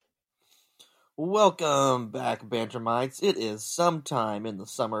Welcome back, Bantermites. It is sometime in the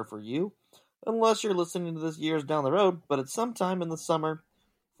summer for you, unless you're listening to this years down the road, but it's sometime in the summer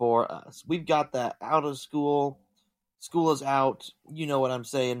for us. We've got that out of school is out, you know what I'm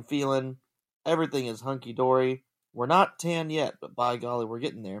saying, feeling. Everything is hunky-dory. We're not tan yet, but by golly, we're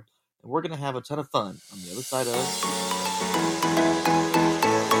getting there. And we're going to have a ton of fun on the other side of...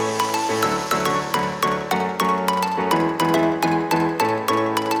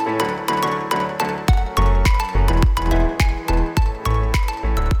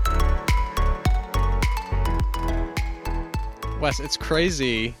 Wes, it's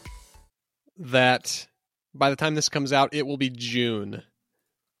crazy that by the time this comes out, it will be June.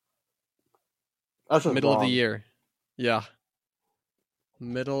 That's just middle wrong. of the year. Yeah.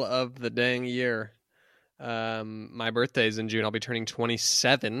 Middle of the dang year. My birthday's in June. I'll be turning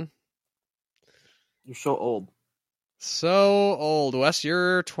 27. You're so old. So old. Wes,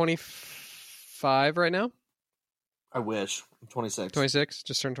 you're 25 right now? I wish. I'm 26. 26?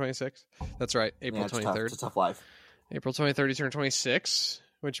 Just turned 26? That's right. April 23rd. It's a tough life. April 23rd, he turned 26,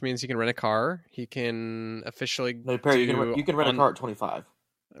 which means he can rent a car. He can officially No, Perry, you can rent a car at 25.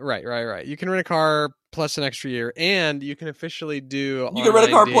 Right. You can rent a car plus an extra year, and you can officially do You can rent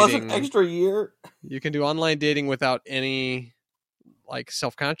a car dating. plus an extra year? You can do online dating without any,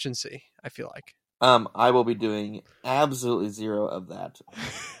 self-consciency, I feel like. I will be doing absolutely zero of that.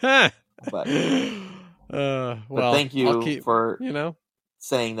 But thank you for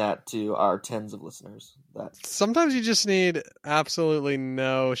saying that to our tens of listeners. Sometimes you just need absolutely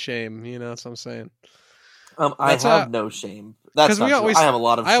no shame. You know what I'm saying? I have no shame. That's not true. I have a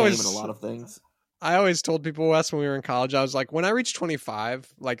lot of shame in a lot of things. I always told people, Wes, when we were in college, I was like, when I reach 25,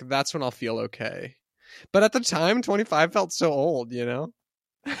 that's when I'll feel okay. But at the time, 25 felt so old, you know?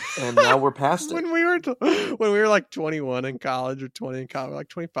 And now we're past it. when we were like 21 in college or 20 in college,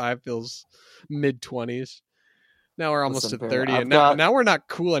 25 feels mid-20s. Now we're almost at 30, and now we're not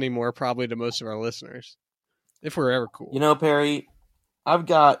cool anymore, probably, to most of our listeners. If we're ever cool. You know, Perry, I've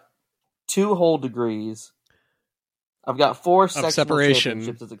got 2 whole degrees. I've got 4 sectional separation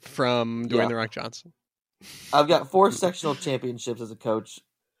championships from Dwayne The Rock Johnson. I've got 4 sectional championships as a coach,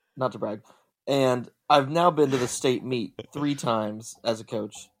 not to brag. And I've now been to the state meet 3 times as a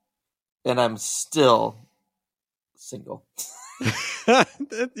coach. And I'm still single.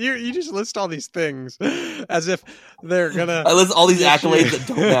 You just list all these things as if they're gonna. I list all these accolades that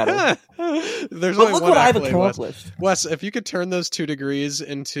don't matter. There's but only look one what I've accolade, accomplished. Wes, if you could turn those 2 degrees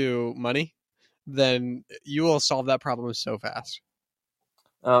into money, then you will solve that problem so fast.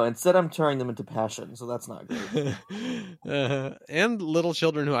 Oh, instead I'm turning them into passion, so that's not great. And little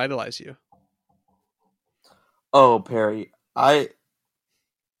children who idolize you. Oh, Perry, I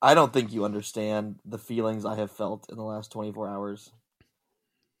don't think you understand the feelings I have felt in the last 24 hours.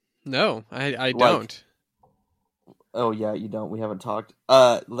 No, I don't. Oh, yeah, you don't. We haven't talked.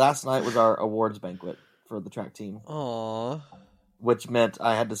 Last night was our awards banquet for the track team. Aww. Which meant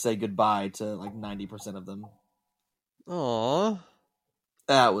I had to say goodbye to 90% of them. Aww.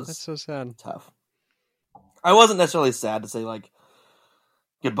 That's so sad. Tough. I wasn't necessarily sad to say,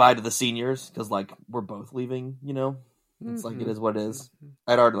 goodbye to the seniors, because, we're both leaving, you know? It's it is what it is.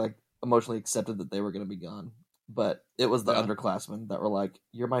 I'd already emotionally accepted that they were going to be gone, but it was the underclassmen that were like,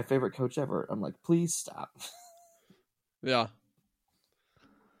 "You're my favorite coach ever." I'm like, "Please stop." Yeah.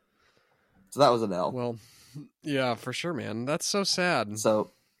 So that was an L. Well, yeah, for sure, man. That's so sad. So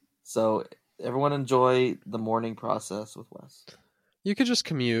everyone enjoy the mourning process with Wes. You could just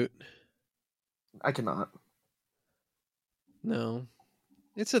commute. I cannot. No.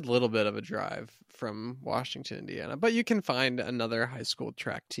 It's a little bit of a drive from Washington, Indiana, but you can find another high school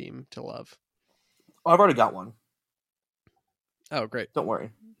track team to love. Oh, I've already got one. Oh, great. Don't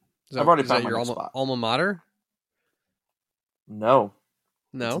worry. I've already found my spot. Alma mater? No.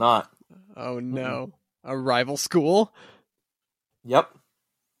 It's not. Oh, no. Mm-hmm. A rival school? Yep.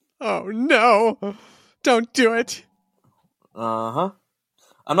 Oh, no. Don't do it. Uh-huh.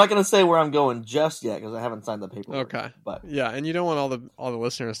 I'm not going to say where I'm going just yet because I haven't signed the paperwork. Okay. But yeah, and you don't want all the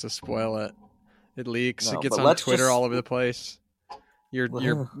listeners to spoil it. It leaks. No, it gets on Twitter all over the place.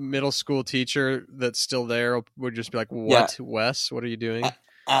 Your middle school teacher that's still there would just be like, "What, Wes? What are you doing?"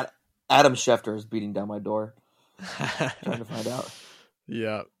 Adam Schefter is beating down my door, trying to find out.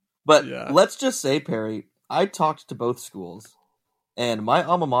 Yeah. But let's just say, Perry, I talked to both schools, and my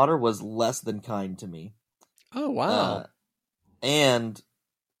alma mater was less than kind to me. Oh, wow. And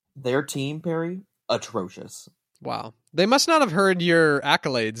their team, Perry, atrocious. Wow. They must not have heard your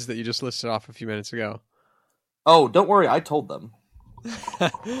accolades that you just listed off a few minutes ago. Oh, don't worry. I told them.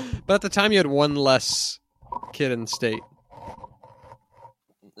 But at the time, you had one less kid in the state.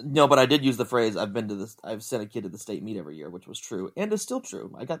 No, but I did use the phrase, I've sent a kid to the state meet every year, which was true, and is still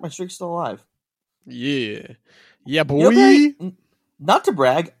true. I got my streak still alive. Yeah. Yeah, boy. You know, Barry, not to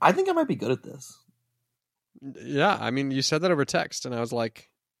brag, I think I might be good at this. Yeah, I mean, you said that over text, and I was like,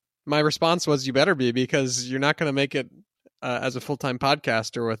 my response was, you better be, because you're not going to make it as a full-time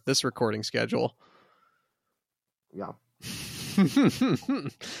podcaster with this recording schedule. Yeah.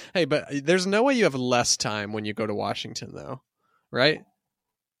 Hey, but there's no way you have less time when you go to Washington, though, right?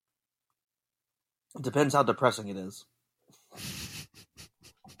 It depends how depressing it is.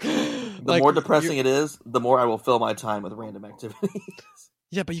 The more depressing it is, the more I will fill my time with random activities.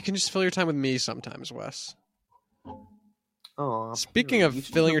 Yeah, but you can just fill your time with me sometimes, Wes. Oh, speaking of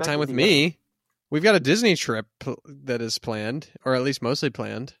filling your time with me, we've got a Disney trip that is planned, or at least mostly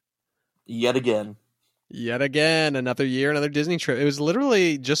planned. Yet again, another year, another Disney trip. It was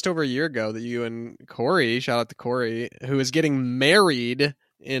literally just over a year ago that you and Corey, shout out to Corey, who is getting married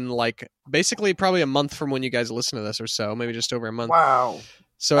in like basically probably a month from when you guys listen to this or so, maybe just over a month. Wow.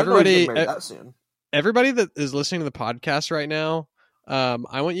 So everybody that is listening to the podcast right now,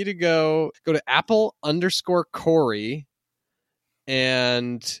 I want you to go to Apple_Corey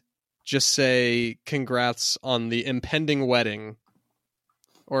and just say congrats on the impending wedding.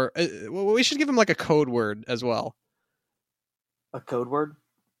 Or we should give him like a code word as well. A code word?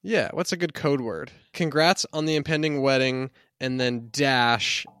 Yeah, what's a good code word? Congrats on the impending wedding, and then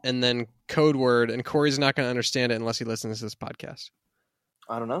dash, and then code word, and Corey's not going to understand it unless he listens to this podcast.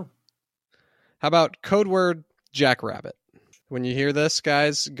 I don't know. How about code word Jackrabbit? When you hear this,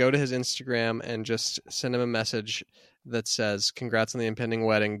 guys, go to his Instagram and just send him a message that says congrats on the impending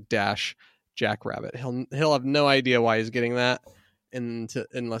wedding dash Jackrabbit. He'll have no idea why he's getting that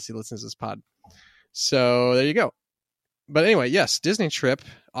unless he listens to this pod. So there you go. But anyway, yes, Disney trip,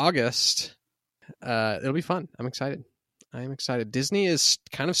 August. It'll be fun. I'm excited. Disney is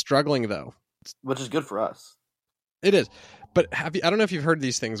kind of struggling though, which is good for us. It is. But I don't know if you've heard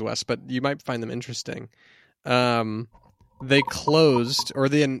these things, Wes, but you might find them interesting. They closed, or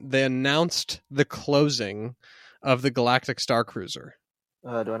they announced the closing of the Galactic Star Cruiser. Do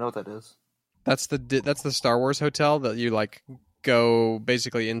I know what that is? That's the Star Wars hotel that you like go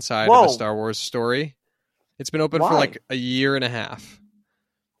basically inside of a Star Wars story. It's been open for like a year and a half.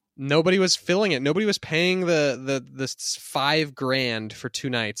 Nobody was filling it. Nobody was paying the $5,000 for 2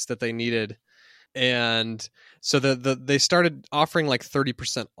 nights that they needed. And so they started offering like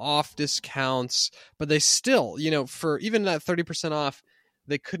 30% off discounts, but they still, for even that 30% off,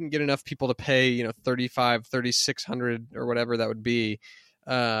 they couldn't get enough people to pay, $3,600 or whatever that would be,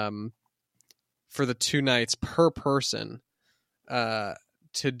 for the 2 nights per person,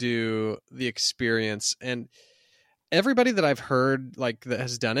 to do the experience. And everybody that I've heard like that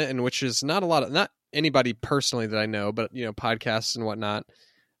has done it, and which is not anybody personally that I know, but podcasts and whatnot,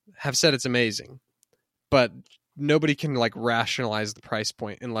 have said it's amazing, but nobody can like rationalize the price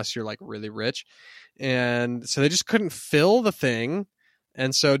point unless you're like really rich. And so they just couldn't fill the thing.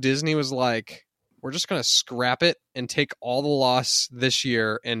 And so Disney was like, we're just going to scrap it and take all the loss this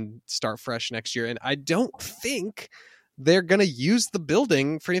year and start fresh next year. And I don't think they're going to use the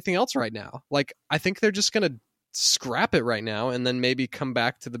building for anything else right now. Like, I think they're just going to scrap it right now and then maybe come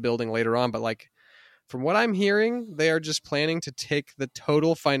back to the building later on. But like, from what I'm hearing, they are just planning to take the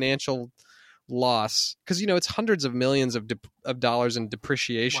total financial loss, because it's hundreds of millions of dollars in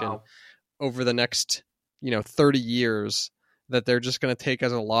depreciation over the next 30 years that they're just going to take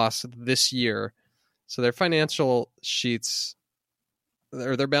as a loss this year. So their financial sheets,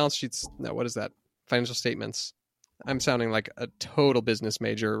 or their balance sheets, no, what is that? Financial statements. I'm sounding like a total business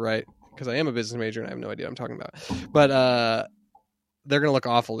major, right? Because I am a business major and I have no idea what I'm talking about. But they're going to look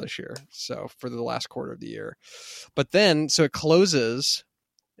awful this year. So for the last quarter of the year. But then, so it closes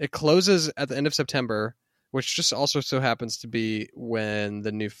at the end of September, which just also so happens to be when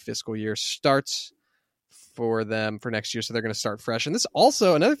the new fiscal year starts for them for next year. So they're going to start fresh. And this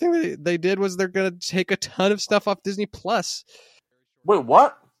also, another thing they did was they're going to take a ton of stuff off Disney Plus. Wait,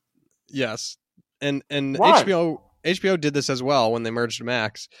 what? Yes. And Why? HBO did this as well when they merged to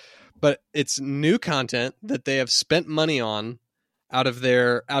Max. But it's new content that they have spent money on out of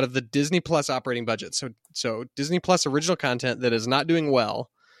the Disney Plus operating budget. So Disney Plus original content that is not doing well,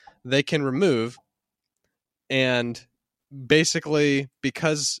 they can remove. And basically,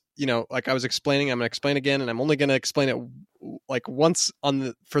 because like I was explaining, I'm going to explain again, and I'm only going to explain it like once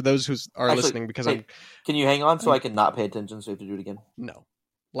for those who are listening, because can you hang on so I can not pay attention so you have to do it again? No.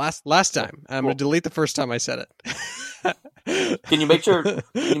 Last time. I'm going to delete the first time I said it. Can you make sure when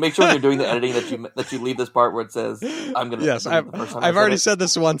you're doing the editing that you leave this part where it says I'm going to? Yes, I've already said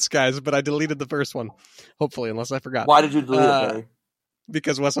this once, guys, but I deleted the first one. Hopefully, unless I forgot. Why did you delete it, Barry?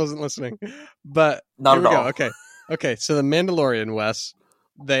 because Wes wasn't listening. But Not here we at go. all. Okay. So the Mandalorian, Wes,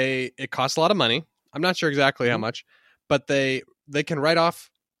 it costs a lot of money. I'm not sure exactly how much, but they can write off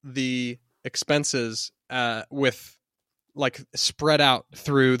the expenses with like spread out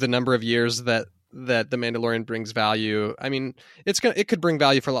through the number of years that the Mandalorian brings value. I mean, it could bring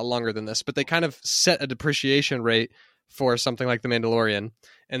value for a lot longer than this, but they kind of set a depreciation rate for something like the Mandalorian,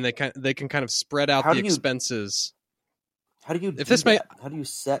 and they can kind of spread out the expenses. How do you do that? How do you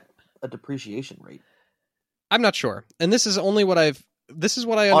set a depreciation rate? I'm not sure, and this is what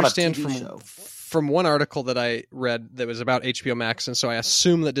I understand from one article that I read that was about HBO Max, and so I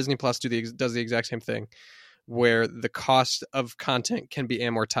assume that Disney Plus does the exact same thing, where the cost of content can be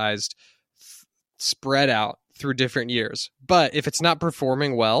amortized, spread out through different years. But if it's not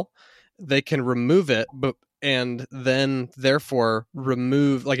performing well, they can remove it, and then therefore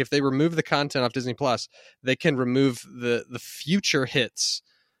remove, like if they remove the content off Disney Plus, they can remove the future hits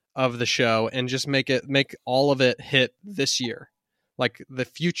of the show and just make all of it hit this year. Like the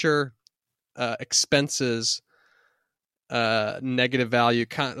future expenses, negative value,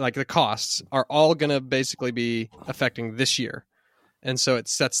 like the costs are all going to basically be affecting this year. And so it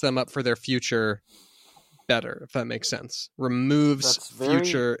sets them up for their future better, if that makes sense. Removes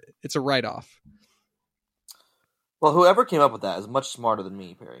future. It's a write-off. Well, whoever came up with that is much smarter than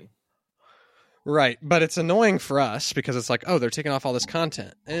me, Perry. Right, but it's annoying for us because it's like, oh, they're taking off all this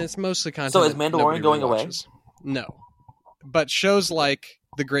content. And it's mostly content. So is Mandalorian going away? No. But shows like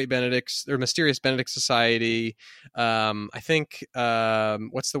The Great Benedict's or Mysterious Benedict Society, I think,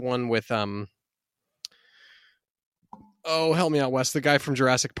 what's the one with, oh, help me out, Wes, the guy from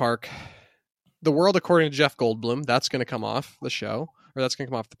Jurassic Park. The World According to Jeff Goldblum, that's going to come off the show, or that's going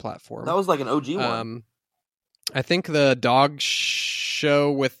to come off the platform. That was like an OG one. I think the dog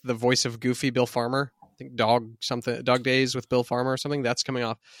show with the voice of Goofy, Bill Farmer. I think Dog Days with Bill Farmer or something. That's coming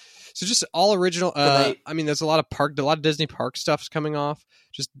off. So just all original. I mean, there's a lot of Disney Park stuff's coming off.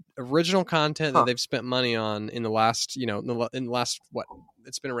 Just original content that they've spent money on in the last, what?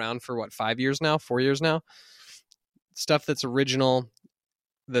 It's been around for 4 years now. Stuff that's original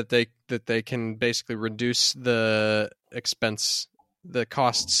that they can basically reduce the expense, the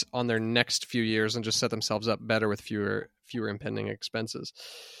costs on their next few years and just set themselves up better with fewer impending expenses.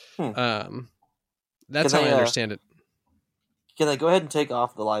 That's how I understand it. Can they go ahead and take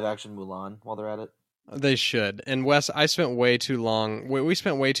off the live action Mulan while they're at it? They should. And Wes, I spent way too long. We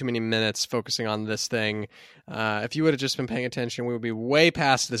spent way too many minutes focusing on this thing. If you would have just been paying attention, we would be way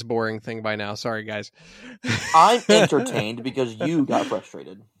past this boring thing by now. Sorry, guys. I'm entertained because you got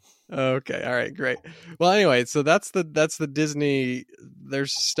frustrated. Okay. All right. Great. Well, anyway, so that's the Disney.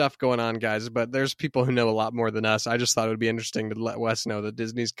 There's stuff going on, guys, but there's people who know a lot more than us. I just thought it would be interesting to let Wes know that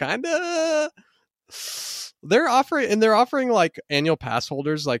Disney's kind of. They're offering like annual pass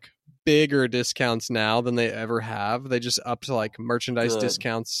holders like bigger discounts now than they ever have. They just upped like merchandise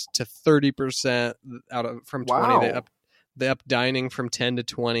discounts to 30% from 20. Wow. They upped dining from 10 to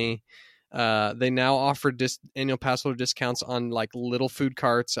 20. They now offer annual pass holder discounts on like little food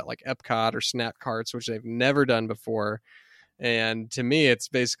carts at like Epcot or snack carts, which they've never done before. And to me, it's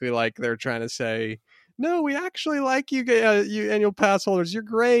basically like they're trying to say, no, we actually like you annual pass holders. You're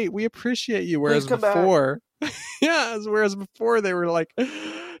great. We appreciate you. Whereas before, whereas before they were like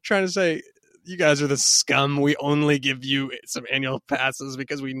trying to say, you guys are the scum. We only give you some annual passes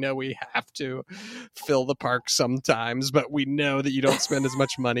because we know we have to fill the park sometimes, but we know that you don't spend as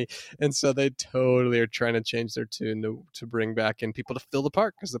much money. And so they totally are trying to change their tune to bring back in people to fill the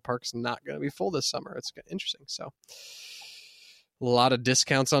park because the park's not going to be full this summer. It's interesting. So a lot of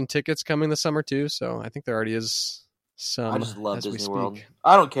discounts on tickets coming this summer too. So I think there already is some. I just love Disney World.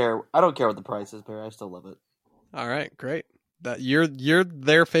 I don't care what the price is, Barry. I still love it. All right, great. That you're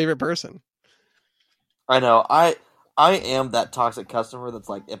their favorite person. I know. I am that toxic customer that's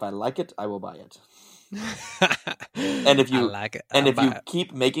like, if I like it, I will buy it. And if you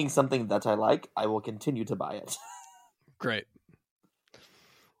keep making something that I like, I will continue to buy it. Great.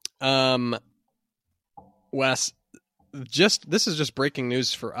 Wes, this is just breaking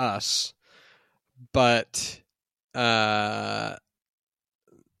news for us, but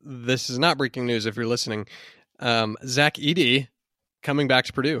this is not breaking news if you're listening. Zach Edey coming back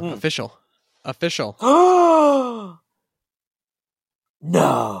to Purdue. Official.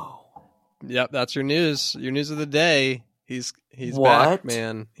 No. Yep, that's your news. Your news of the day. He's back,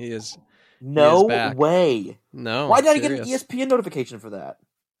 man. He is. No back. way. No. Why did I get an ESPN notification for that?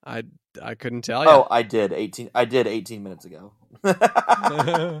 I couldn't tell you. Oh, I did 18 minutes ago.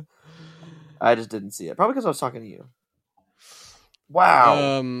 I just didn't see it. Probably because I was talking to you.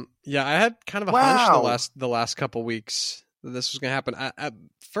 Wow. Yeah, I had kind of a hunch the last couple weeks that this was going to happen. At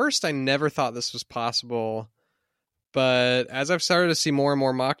first, I never thought this was possible. But as I've started to see more and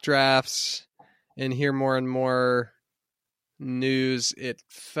more mock drafts and hear more and more news, it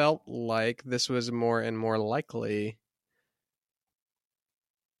felt like this was more and more likely.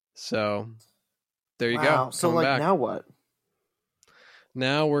 So there you go. So like back. Now what?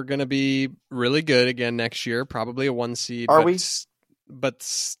 Now we're going to be really good again next year, probably a 1 seed. Are we? But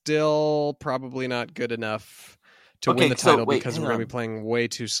still probably not good enough to win the title because we're going to be playing way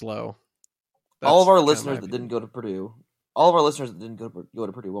too slow. All of our listeners that didn't go to Purdue,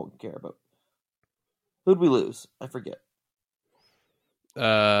 won't care. But who'd we lose? I forget.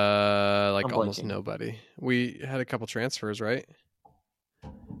 Almost nobody. We had a couple transfers, right?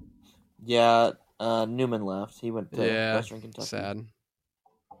 Yeah, Newman left. He went to Western Kentucky. Sad.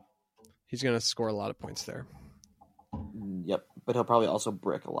 He's going to score a lot of points there. Yep, but he'll probably also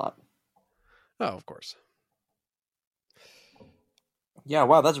brick a lot. Oh, of course. Yeah,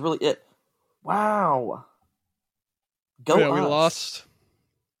 wow, that's really it. Wow. Go us.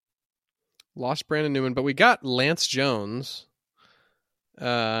 We lost Brandon Newman, but we got Lance Jones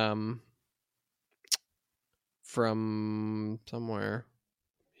from somewhere.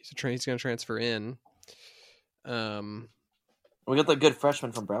 He's going to transfer in. We got the good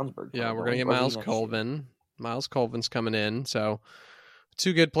freshman from Brownsburg. Yeah, we're going to get Miles Colvin. Miles Colvin's coming in, so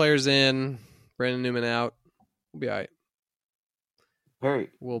 2 good players in. Brandon Newman out. We'll be all right.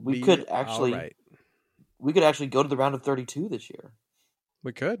 We could actually go to the round of 32 this year.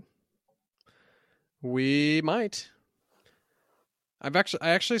 We could. We might. I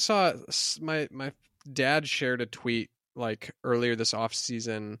actually saw my dad shared a tweet like earlier this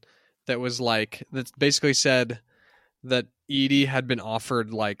offseason that basically said that Edey had been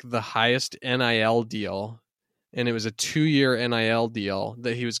offered like the highest NIL deal, and it was a 2-year NIL deal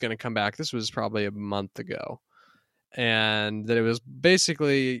that he was going to come back. This was probably a month ago. And that it was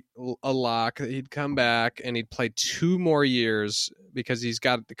basically a lock that he'd come back and he'd play 2 more years because he's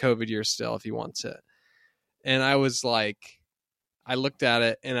got the COVID year still if he wants it. And I was like, I looked at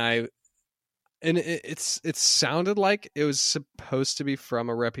it and it sounded like it was supposed to be from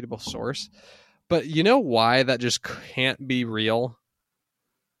a reputable source. But you know why that just can't be real?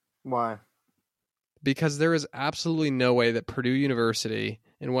 Why? Because there is absolutely no way that Purdue University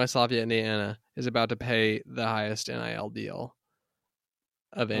in West Lafayette, Indiana is about to pay the highest NIL deal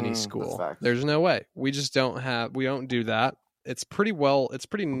of any school. There's no way. We just we don't do that. It's pretty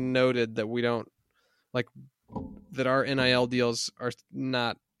noted that we don't that our NIL deals are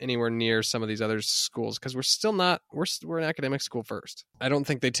not anywhere near some of these other schools because we're an academic school first. I don't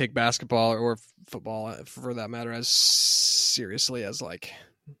think they take basketball or football for that matter as seriously as like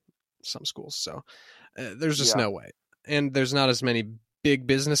some schools. So there's just no way. And there's not as many big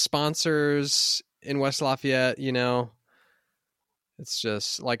business sponsors in West Lafayette, you know. It's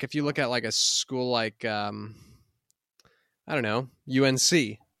just like if you look at like a school like I don't know,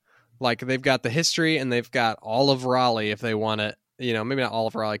 UNC. Like they've got the history and they've got all of Raleigh if they want it. You know, maybe not all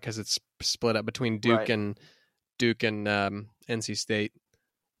of Raleigh because it's split up between Duke and NC State,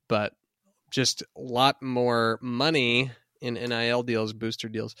 but just a lot more money in NIL deals, booster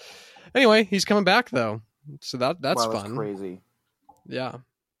deals. Anyway, he's coming back though, so that's fun. That's crazy. Yeah.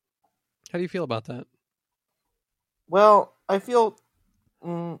 How do you feel about that? Well, I think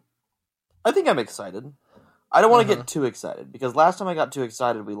I'm excited. I don't want to get too excited because last time I got too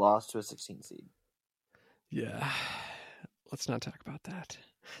excited, we lost to a 16 seed. Yeah. Let's not talk about that.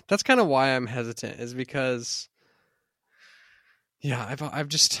 That's kind of why I'm hesitant, is because, yeah, I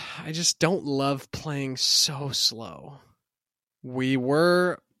just don't love playing so slow. We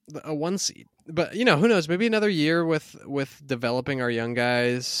were a 1 seed, but you know, who knows? Maybe another year with developing our young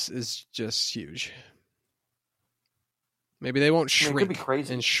guys is just huge. Maybe they won't shrink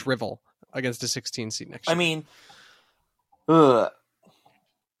and shrivel against a 16 seed next year. I mean,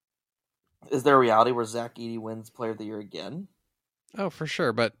 is there a reality where Zach Edey wins Player of the Year again? Oh, for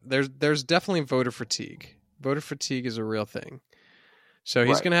sure. But there's definitely voter fatigue. Voter fatigue is a real thing. So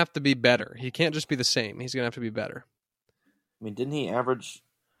he's going to have to be better. He can't just be the same. He's going to have to be better. I mean, didn't he average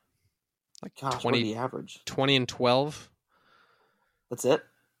like 20? What did he average? 20 and 12. That's it?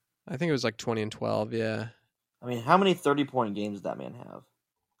 I think it was like 20 and 12, yeah. I mean, how many 30-point games did that man have?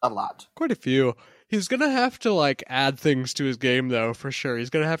 A lot. Quite a few. He's going to have to like add things to his game though, for sure.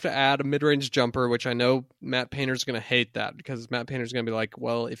 He's going to have to add a mid-range jumper, which I know Matt Painter's going to hate that because Matt Painter's going to be like,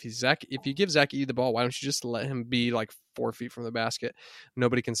 well, if you give Zach Edey the ball, why don't you just let him be like 4 feet from the basket?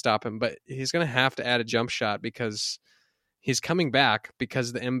 Nobody can stop him. But he's going to have to add a jump shot because he's coming back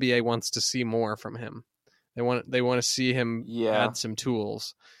because the NBA wants to see more from him. They want to see him add some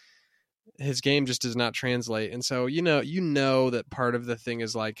tools. his game just does not translate. And so, you know that part of the thing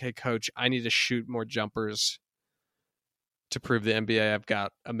is like, hey, coach, I need to shoot more jumpers to prove the NBA I've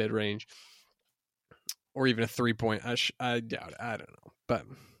got a mid-range or even a 3-point. I doubt it. I don't know. But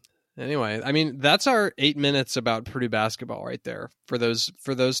anyway, I mean, that's our 8 minutes about Purdue basketball right there for those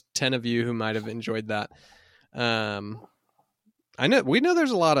 10 of you who might have enjoyed that. I know we know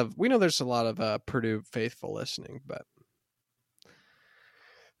there's a lot of Purdue faithful listening, but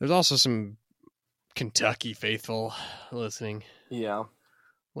there's also some Kentucky faithful listening. Yeah.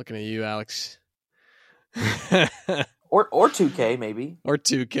 Looking at you, Alex. or 2K maybe. Or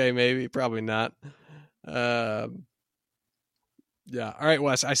 2K maybe, probably not. Yeah. All right,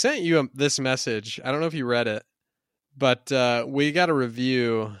 Wes, I sent you this message. I don't know if you read it, but we got a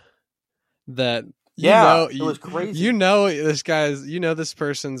review that it was crazy. This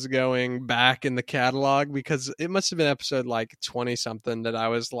person's going back in the catalog because it must have been episode like 20 something that I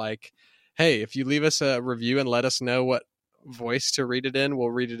was like, hey, if you leave us a review and let us know what voice to read it in,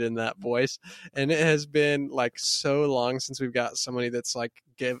 we'll read it in that voice. And it has been like so long since we've got somebody that's like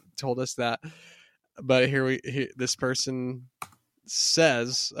told us that. But this person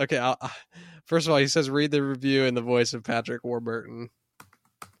says, okay, first of all, he says, read the review in the voice of Patrick Warburton.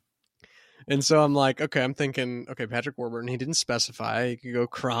 And so I'm like, okay, I'm thinking, okay, Patrick Warburton, he didn't specify. You could go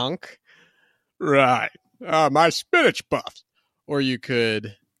Kronk. Right. My spinach puffs. Or you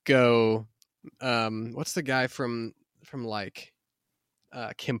could go, what's the guy from like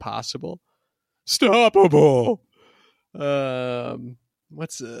Kim Possible? Stoppable.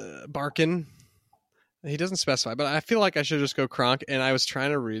 What's Barkin? He doesn't specify, but I feel like I should just go Kronk. And I was trying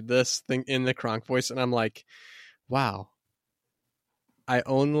to read this thing in the Kronk voice, and I'm like, wow. I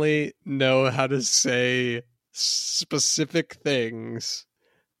only know how to say specific things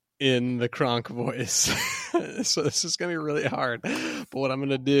in the Kronk voice. So this is going to be really hard. But what I'm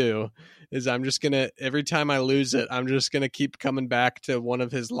going to do is I'm just going to, every time I lose it, I'm just going to keep coming back to one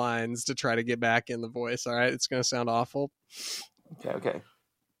of his lines to try to get back in the voice. All right. It's going to sound awful. Okay.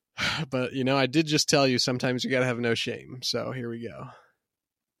 But, I did just tell you sometimes you got to have no shame. So here we go.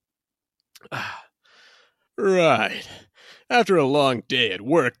 Right. After a long day at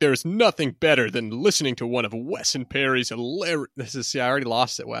work, there's nothing better than listening to one of Wes and Perry's hilarious... I already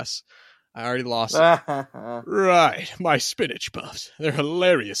lost it, Wes. I already lost it. Right. My spinach puffs. They're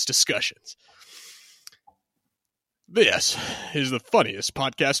hilarious discussions. This is the funniest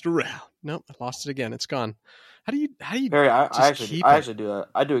podcast around. Nope, I lost it again. It's gone. How do you Perry, I actually do a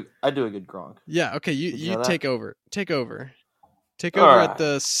good Gronk. Yeah, okay, you take over. Take over. Take All over right. at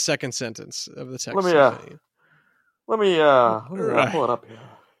the second sentence of the text. Let me pull it up here.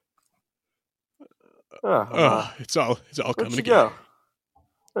 It's all coming together. Go?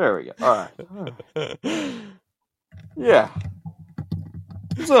 There we go. All right. Yeah.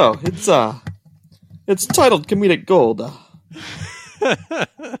 So it's titled Comedic Gold.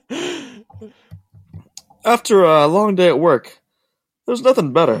 After a long day at work, there's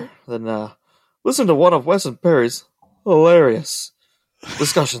nothing better than listen to one of Wes and Perry's hilarious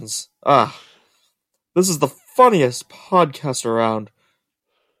discussions. This is the funniest podcast around.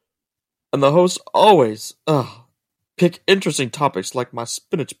 And the hosts always pick interesting topics like my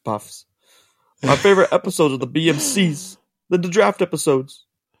spinach puffs. My favorite episodes are the BMCs, the draft episodes.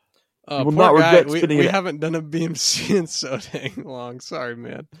 You will not regret spinning we haven't done a BMC in so dang long. Sorry,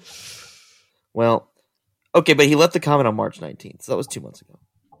 man. Well, okay, but he left the comment on March 19th, so that was 2 months ago.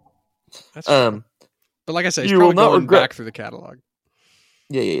 That's true. But like I said, he's probably going back through the catalog.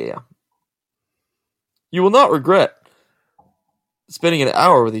 Yeah. You will not regret spending an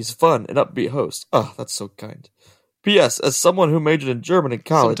hour with these fun and upbeat hosts. Oh, that's so kind. P.S. As someone who majored in German in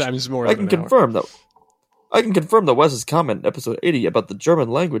college, sometimes more I can confirm that Wes's comment in episode 80 about the German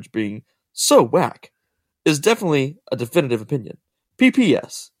language being so whack is definitely a definitive opinion.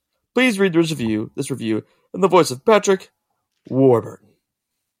 P.P.S. Please read this review in the voice of Patrick Warburton.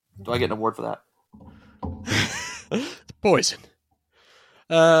 Do I get an award for that? Poison.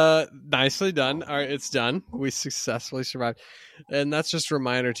 Nicely done. All right, it's done. We successfully survived. And that's just a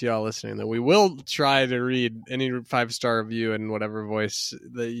reminder to y'all listening that we will try to read any 5-star review in whatever voice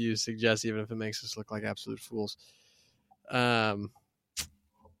that you suggest, even if it makes us look like absolute fools.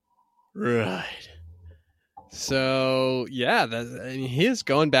 Right. So, yeah, he is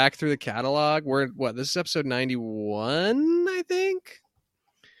going back through the catalog. This is episode 91, I think?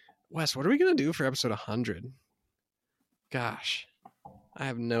 Wes, what are we going to do for episode 100? Gosh. I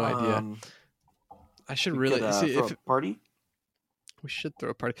have no idea. I should really see if party. We should throw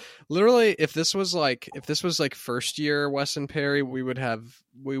a party. Literally, if this was like first year Wes and Perry, we would have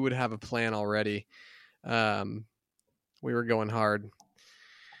a plan already. We were going hard,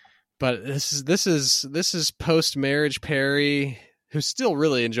 But this is post-marriage Perry, who still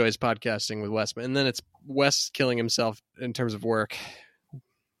really enjoys podcasting with Wes, and then it's Wes killing himself in terms of work.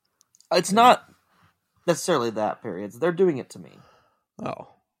 It's not necessarily that, Perry. They're doing it to me. Oh,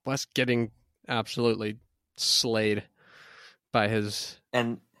 Wes getting absolutely slayed by his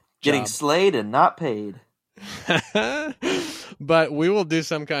and getting slayed and not paid. But we will do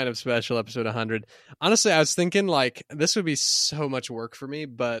some kind of special episode 100. Honestly, I was thinking like this would be so much work for me,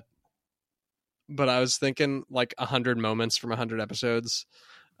 but I was thinking like 100 moments from 100 episodes.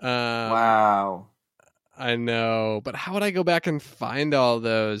 Wow. I know, but how would I go back and find all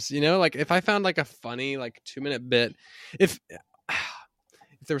those? You know, like if I found like a funny like 2-minute bit, if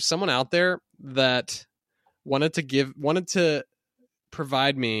there was someone out there that wanted to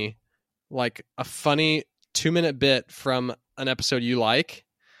provide me like a funny 2-minute bit from an episode you like,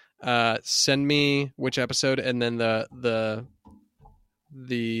 send me which episode and then the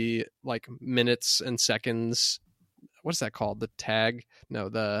like minutes and seconds. What's that called? The tag? No,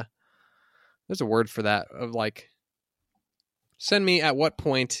 there's a word for that of like, send me at what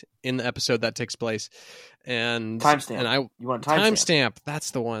point in the episode that takes place and timestamp. And you want timestamp?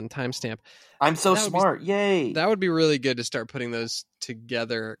 That's the one. Timestamp. I'm so smart. Yay! That would be really good to start putting those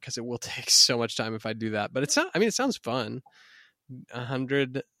together because it will take so much time if I do that. But it's not. I mean, it sounds fun.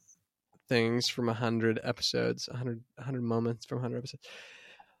 100 things from 100 episodes. 100 moments from 100 episodes.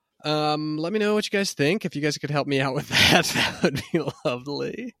 Let me know what you guys think. If you guys could help me out with that, that would be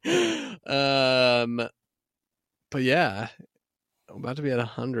lovely. But yeah, I'm about to be at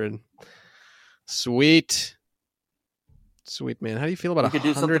 100. Sweet, man. How do you feel about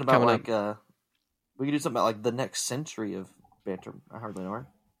 100 coming up? We could do something about like the next century of banter. I hardly know her.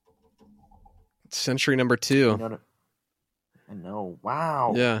 Century number 2. I know.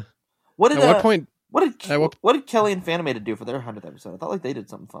 Wow. Yeah. What point? What did Kelly and Fanimated do for their 100th episode? I thought like they did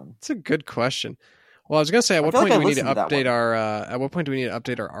something fun. It's a good question. Well, I was gonna say, at what point do we need to update our? At what point do we need to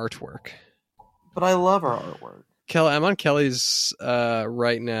update our artwork? But I love our artwork. Kelly, I'm on Kelly's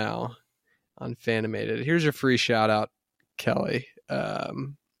right now on Fanimated. Here's your free shout out, Kelly.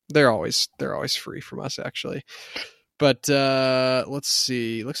 They're always free from us actually. But let's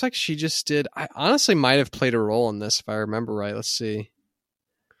see. Looks like she just did. I honestly might have played a role in this if I remember right. Let's see.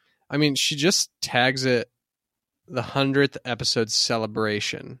 I mean, she just tags it the 100th episode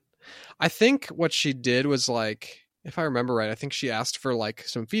celebration. I think what she did was like, if I remember right, I think she asked for like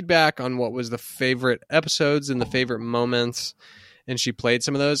some feedback on what was the favorite episodes and the favorite moments, and she played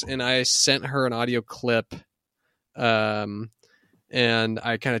some of those. And I sent her an audio clip, and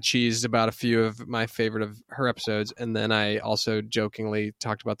I kind of cheesed about a few of my favorite of her episodes, and then I also jokingly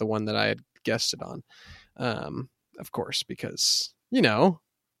talked about the one that I had guested on, of course, because you know.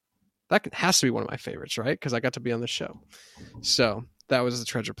 That has to be one of my favorites, right? Because I got to be on the show. So that was the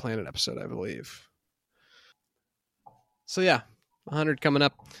Treasure Planet episode, I believe. So yeah, 100 coming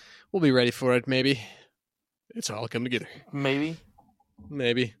up. We'll be ready for it, maybe. It's all come together. Maybe.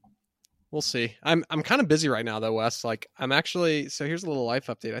 We'll see. I'm kind of busy right now, though, Wes. Like, I'm actually... So here's a little life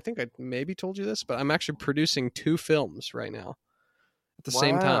update. I think I maybe told you this, but I'm actually producing 2 films right now at the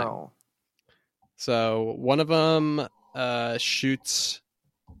same time. So one of them shoots...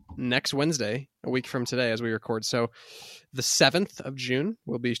 next Wednesday, a week from today as we record. So the 7th of June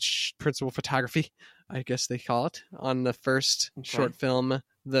will be principal photography, I guess they call it, on the first short film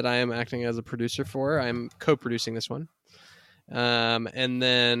that I am acting as a producer for. I'm co-producing this one. And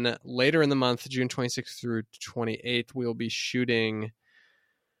then later in the month, June 26th through 28th, we'll be shooting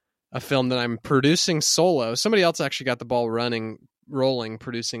a film that I'm producing solo. Somebody else actually got the ball rolling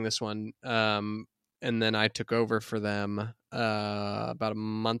producing this one. And then I took over for them about a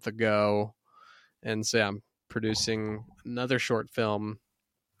month ago. And so yeah, I'm producing another short film.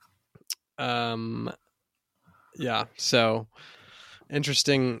 Yeah, so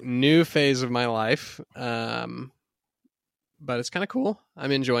interesting new phase of my life. But it's kind of cool.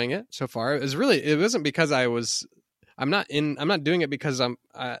 I'm enjoying it so far. It wasn't because I'm not doing it because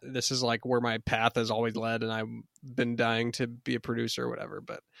this is like where my path has always led and I've been dying to be a producer or whatever,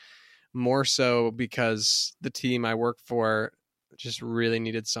 but more so because the team I work for just really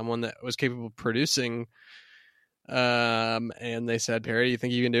needed someone that was capable of producing. And they said, Perry, you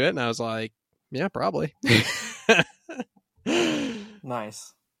think you can do it? And I was like, yeah, probably.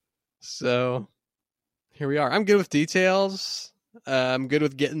 Nice. So here we are. I'm good with details. I'm good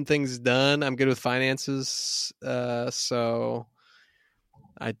with getting things done. I'm good with finances. So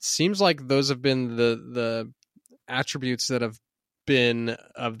it seems like those have been the attributes that have been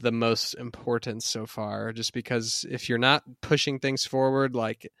of the most importance so far, just because if you're not pushing things forward,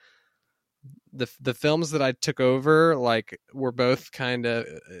 like the films that I took over, like, were both kind of,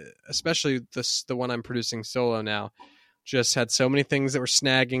 especially the one I'm producing solo now, just had so many things that were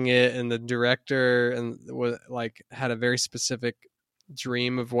snagging it, and the director and was like had a very specific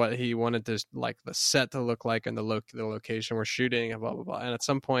dream of what he wanted to, like, the set to look like and the location we're shooting and blah blah blah. And at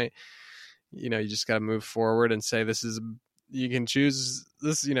some point, you just got to move forward and say, this is, you can choose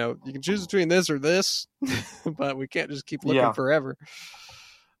this, you can choose between this or this, but we can't just keep looking forever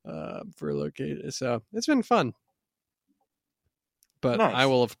for a location. So it's been fun. But nice. I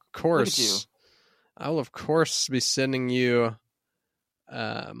will of course be sending you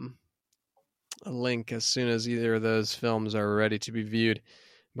a link as soon as either of those films are ready to be viewed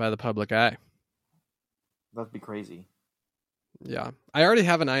by the public eye. That'd be crazy. Yeah. I already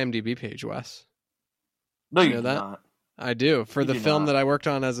have an IMDb page, Wes. No, you do not. I do. For the film that I worked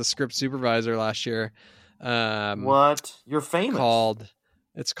on as a script supervisor last year. What? You're famous.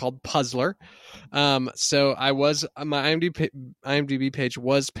 It's called Puzzler. So my IMDb page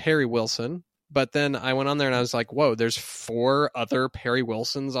was Perry Wilson, but then I went on there and I was like, whoa, there's 4 other Perry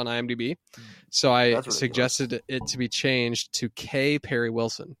Wilsons on IMDb. So I suggested it to be changed to K. Perry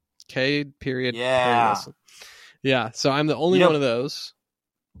Wilson. K. Perry Wilson. Yeah. So I'm the only one of those.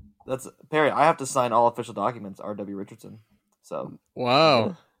 That's Perry. I have to sign all official documents. R.W. Richardson. So.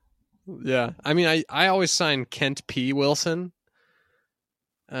 Wow. Yeah. I mean, I always sign Kent P. Wilson.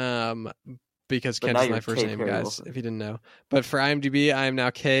 Because Kent is my first name, guys, Wilson. If you didn't know. But for IMDb, I am now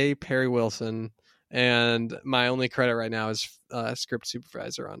K. Perry Wilson, and my only credit right now is script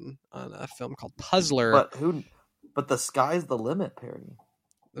supervisor on a film called Puzzler. But the sky's the limit, Perry.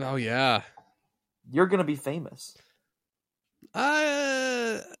 Oh yeah, you're gonna be famous.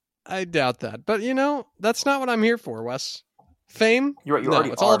 I doubt that, but that's not what I'm here for, Wes. Fame? You're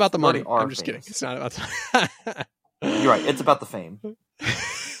right. It's all about the money. I'm just kidding. It's not about. You're right. It's about the fame.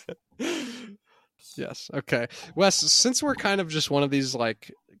 Yes. Okay. Wes, since we're kind of just one of these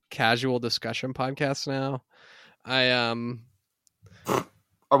like casual discussion podcasts now, Are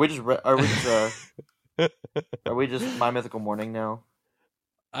we just My Mythical Morning now?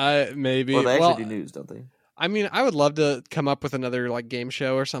 Maybe. Well, they actually do news, don't they? I mean, I would love to come up with another like game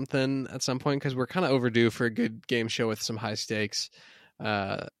show or something at some point, because we're kind of overdue for a good game show with some high stakes.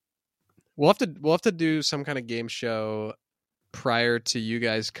 We'll have to do some kind of game show prior to you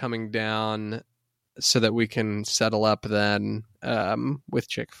guys coming down, so that we can settle up then with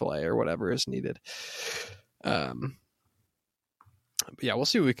Chick-fil-A or whatever is needed. But yeah, we'll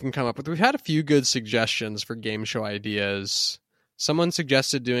see what we can come up with. We've had a few good suggestions for game show ideas. Someone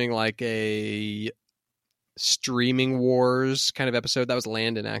suggested doing like a streaming wars kind of episode. That was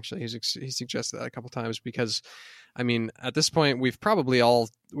Landon, actually. He suggested that a couple times because, I mean, at this point, we've probably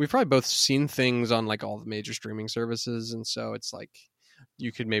both seen things on like all the major streaming services, and so it's like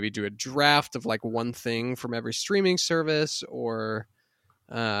you could maybe do a draft of like one thing from every streaming service, or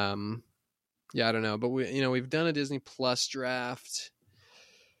I don't know, but we've done a Disney Plus draft.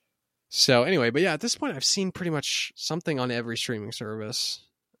 So anyway, but yeah, at this point I've seen pretty much something on every streaming service.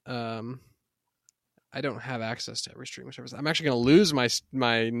 I don't have access to every streaming service. I'm actually going to lose my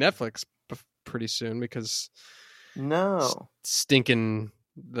Netflix pretty soon because stinking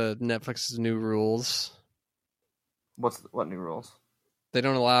the Netflix's new rules. What new rules? They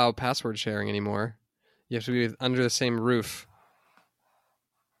don't allow password sharing anymore. You have to be under the same roof.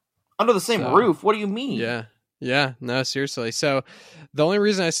 Under the same roof? What do you mean? Yeah. No, seriously. So the only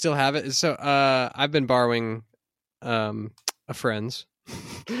reason I still have it is I've been borrowing a friend's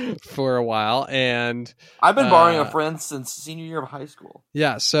for a while, and I've been borrowing a friend since senior year of high school.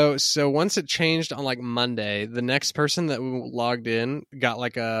 Yeah. So once it changed on like Monday, the next person that logged in got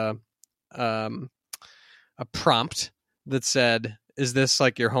like a prompt that said, is this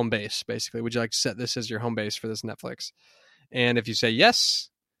like your home base? Basically, would you like to set this as your home base for this Netflix? And if you say yes,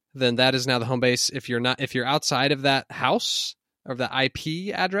 then that is now the home base. If you're outside of that house or the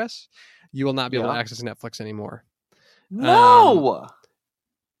IP address, you will not be able to access Netflix anymore. No.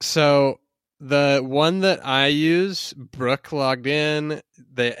 So the one that I use, Brooke logged in.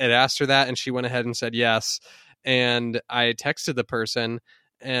 It asked her that, and she went ahead and said yes. And I texted the person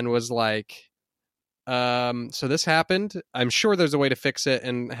and was like, so this happened. I'm sure there's a way to fix it,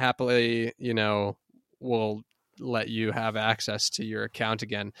 and happily, we'll let you have access to your account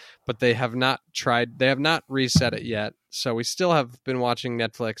again. But they have not reset it yet. So we still have been watching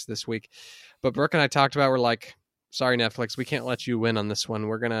Netflix this week. But Brooke and I talked about, we're like, sorry, Netflix, we can't let you win on this one.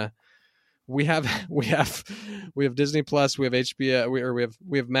 We have Disney Plus, we have HBO,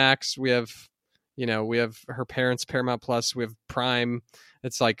 we have Max, we have her parents' Paramount Plus, we have Prime.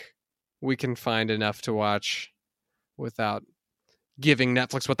 It's like we can find enough to watch without giving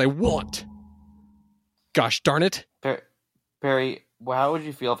Netflix what they want. Gosh darn it. Perry, how would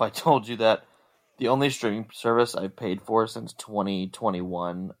you feel if I told you that the only streaming service I've paid for since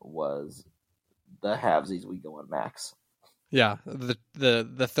 2021 was the halvesies we go on Max? Yeah, the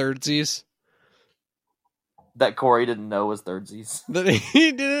thirdsies. That Corey didn't know was thirdsies. That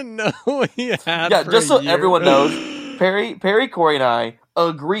he didn't know he had. Yeah, just so everyone knows, Perry, Corey, and I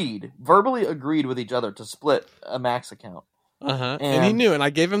verbally agreed with each other to split a Max account. And he knew, and I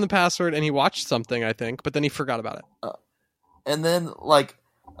gave him the password, and he watched something, I think, but then he forgot about it. And then, like,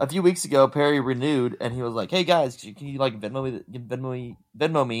 a few weeks ago, Perry renewed, and he was like, "Hey guys, can you like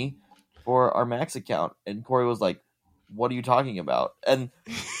Venmo me for our Max account?" And Corey was like, "What are you talking about?" And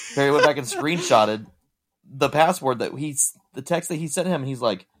Perry went back and screenshotted the password the text that he sent him, and he's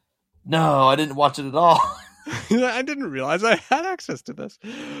like, "No, I didn't watch it at all." I didn't realize I had access to this.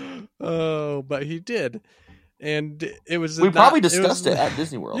 Oh, but he did. And it was probably discussed it at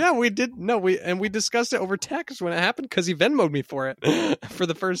Disney World. Yeah, we did. No, we discussed it over text when it happened because he Venmo'd me for it for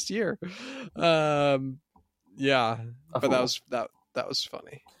the first year. Yeah, but that was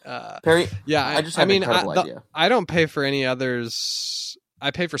funny. Perry, yeah, I just had an incredible idea. I don't pay for any others. I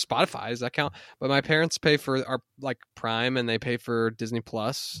pay for Spotify's account, but my parents pay for our like Prime and they pay for Disney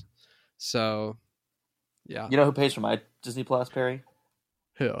Plus. So, yeah. You know who pays for my Disney Plus, Perry?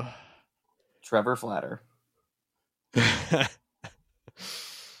 Who? Trevor Flatter.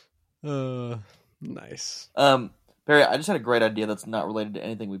 Nice. Perry, I just had a great idea that's not related to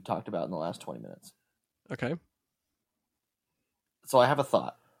anything we've talked about in the last 20 minutes. Okay. So I have a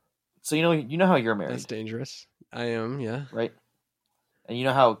thought. So you know how you're married. That's dangerous. I am, yeah. Right? And you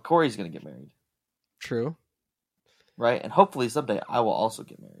know how Corey's going to get married. True. Right? And hopefully someday I will also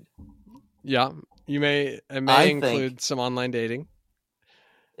get married. Yeah. It may include some online dating.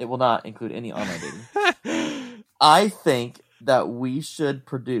 It will not include any online dating. I think that we should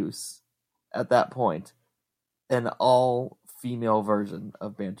produce, at that point, an all-female version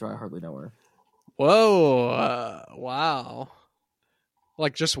of Banter I Hardly Know Her. Whoa. Wow.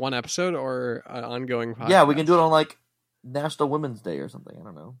 Like just one episode or an ongoing podcast? Yeah, we can do it on like National Women's Day or something. I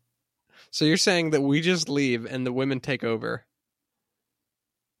don't know. So you're saying that we just leave and the women take over?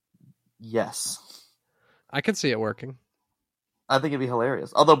 Yes. I can see it working. I think it'd be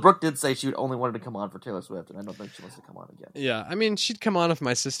hilarious. Although Brooke did say she would only wanted to come on for Taylor Swift, and I don't think she wants to come on again. Yeah, I mean, she'd come on if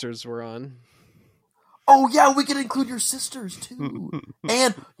my sisters were on. Oh, yeah, we could include your sisters, too.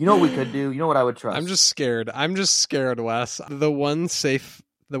 And you know what we could do? You know what I would trust? I'm just scared, Wes. The one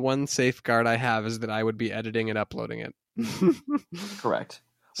safeguard I have is that I would be editing and uploading it. Correct.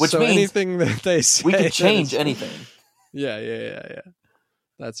 Which so means anything that they say... we could change anything. Yeah.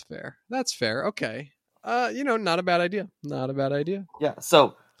 That's fair. Okay. Not a bad idea. Yeah,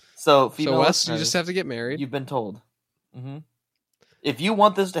 so female Wes, you just have to get married. You've been told. Mm-hmm. If you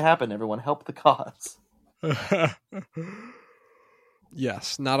want this to happen, everyone, help the cause.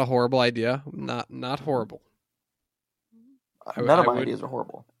 Yes, not a horrible idea. Not horrible. None of my ideas are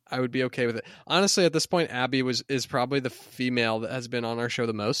horrible. I would be okay with it. Honestly, at this point, Abby is probably the female that has been on our show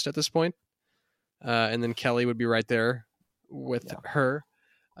the most at this point. And then Kelly would be right there with her,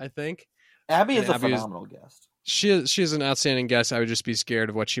 I think. Abby is a phenomenal guest. She is an outstanding guest. I would just be scared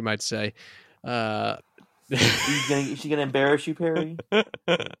of what she might say. Is she gonna embarrass you, Perry?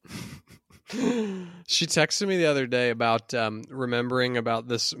 She texted me the other day about remembering about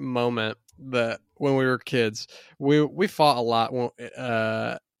this moment that when we were kids, we fought a lot,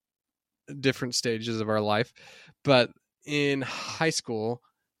 different stages of our life, but in high school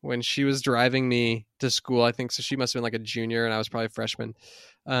when she was driving me to school, I think so. She must have been like a junior, and I was probably a freshman.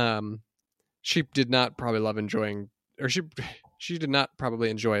 She did not probably she did not probably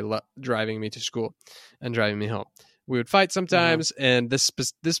enjoy driving me to school and driving me home. We would fight sometimes, and this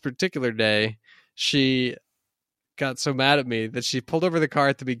particular day, she got so mad at me that she pulled over the car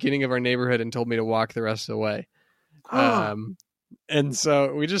at the beginning of our neighborhood and told me to walk the rest of the way. And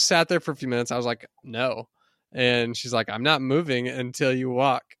so we just sat there for a few minutes. I was like, no. And she's like, I'm not moving until you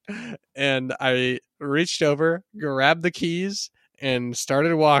walk. And I reached over, grabbed the keys, and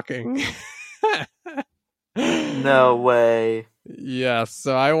started walking. No way. Yeah,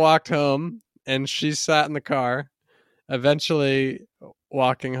 so I walked home, and she sat in the car, eventually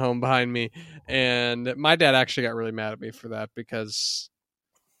walking home behind me. And my dad actually got really mad at me for that because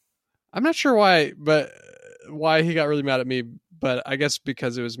I'm not sure why he got really mad at me, but I guess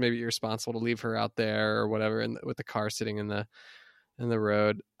because it was maybe irresponsible to leave her out there or whatever, and with the car sitting in the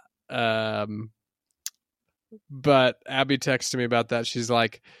road. But Abby texted me about that. She's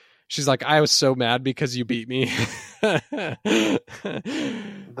like, I was so mad because you beat me. That's and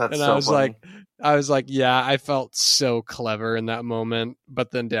so I was funny. I was like, yeah, I felt so clever in that moment,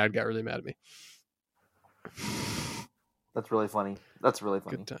 but then Dad got really mad at me. That's really funny. That's really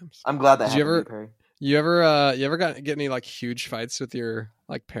funny. Good times. I'm glad that Did happened to you, Perry. You ever get any like huge fights with your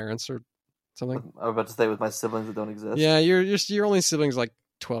like parents or something? I was about to say with my siblings that don't exist. Yeah, your only sibling's like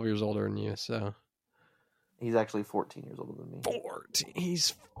 12 years older than you, so he's actually 14 years older than me. 14.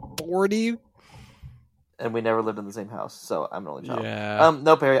 He's 40. And we never lived in the same house, so I'm an only child. Yeah.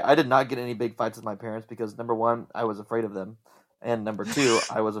 No, Perry, I did not get any big fights with my parents because number one, I was afraid of them, and number two,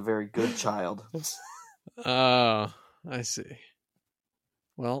 I was a very good child. Oh, I see.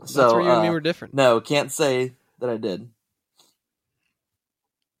 Well, that's where you and me were different. No, can't say that I did.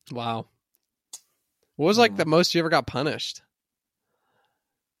 Wow. What was like the most you ever got punished?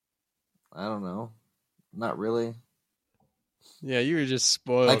 I don't know. Not really. Yeah, you were just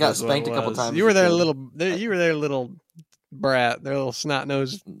spoiled. I got spanked a couple times. You were their little brat, their little snot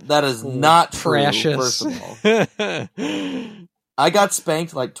nosed. That is not precious. True, first of all. I got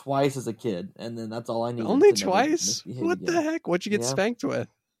spanked like twice as a kid, and then that's all I needed. Only twice? What the heck? What'd you get spanked with?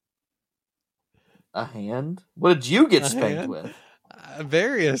 A hand? What did you get spanked with?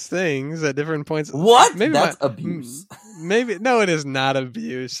 Various things at different points. What? Maybe that's abuse. Maybe no, it is not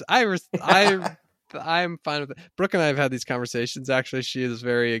abuse. I'm fine with it. Brooke and I have had these conversations. Actually, she is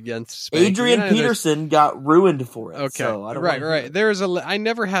very against spanking. Adrian Peterson got ruined for it. Okay, so I don't right. I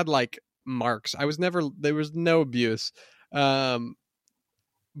never had like marks. There was no abuse.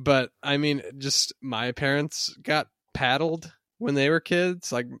 But I mean, just my parents got paddled when they were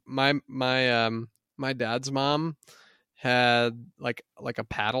kids. Like my dad's mom had like a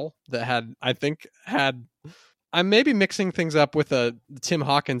paddle that I'm maybe mixing things up with a Tim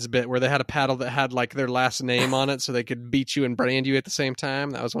Hawkins bit where they had a paddle that had like their last name on it so they could beat you and brand you at the same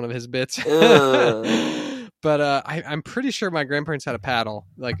time. That was one of his bits. But I'm pretty sure my grandparents had a paddle,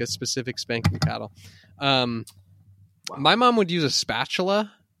 like a specific spanking paddle. Wow. My mom would use a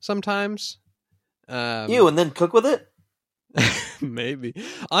spatula sometimes. Ew, and then cook with it? Maybe.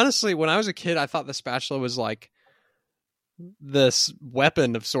 Honestly, when I was a kid, I thought the spatula was like this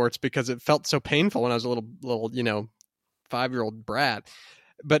weapon of sorts because it felt so painful when I was a little 5-year-old brat.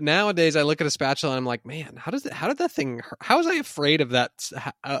 But nowadays I look at a spatula and I'm like, man, how did that thing hurt? How was I afraid of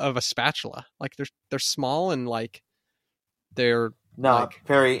of a spatula? Like they're small and like they're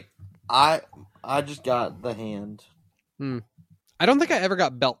Perry, I just got the hand. I don't think I ever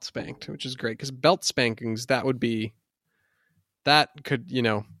got belt spanked, which is great because belt spankings that could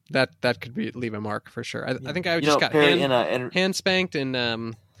leave a mark for sure. I think I just got hand spanked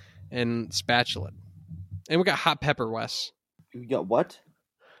and spatula, and we got hot pepper. Wes, you got what?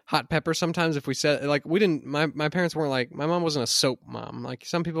 Hot pepper. Sometimes if we said like we didn't, my parents weren't like, my mom wasn't a soap mom. Like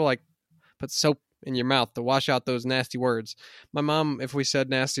some people like put soap in your mouth to wash out those nasty words. My mom, if we said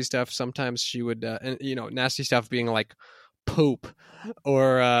nasty stuff, sometimes she would, nasty stuff being like poop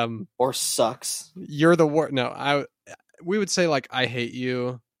or sucks. You're the worst. No, we would say like I hate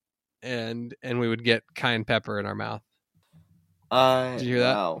you, and we would get cayenne pepper in our mouth. Did you hear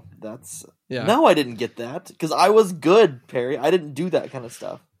that? Wow, No, I didn't get that because I was good, Perry. I didn't do that kind of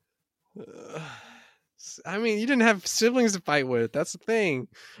stuff. I mean, you didn't have siblings to fight with. That's the thing.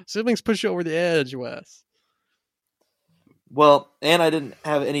 Siblings push you over the edge, Wes. Well, and I didn't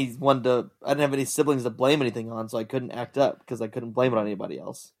have any siblings to blame anything on, so I couldn't act up because I couldn't blame it on anybody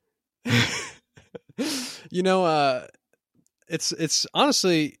else. It's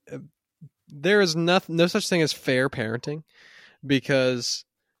honestly, there is no such thing as fair parenting, because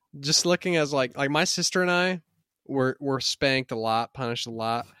just looking as like my sister and I were spanked a lot, punished a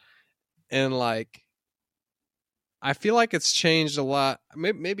lot, and like I feel like it's changed a lot.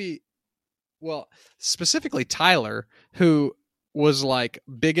 Maybe specifically Tyler, who was like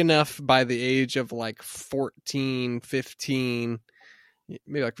big enough by the age of like 14, 15,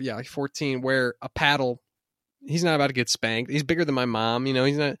 maybe like 14, where a paddle, he's not about to get spanked. He's bigger than my mom.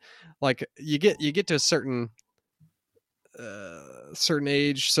 He's not like you get to a certain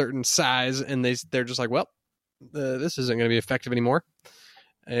age, certain size, and they're just like, well, this isn't going to be effective anymore.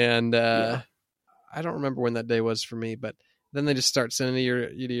 And I don't remember when that day was for me, but then they just start sending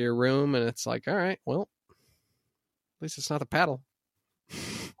you to your room, and it's like, all right, well, at least it's not the paddle.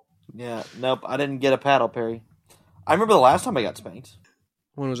 Yeah, nope, I didn't get a paddle, Perry. I remember the last time I got spanked.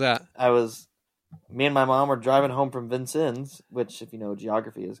 When was that? Me and my mom were driving home from Vincennes, which, if you know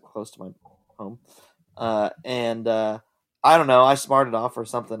geography, is close to my home. And I don't know, I smarted off or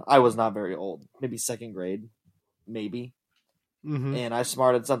something. I was not very old, maybe second grade, maybe. Mm-hmm. And I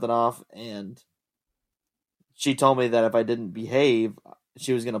smarted something off, and she told me that if I didn't behave,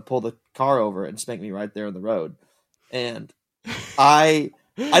 she was going to pull the car over and spank me right there on the road. And I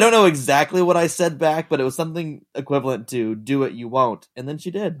I don't know exactly what I said back, but it was something equivalent to "do it, you won't," and then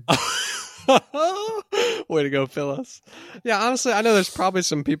she did. Way to go, Phyllis. Yeah, honestly, I know there's probably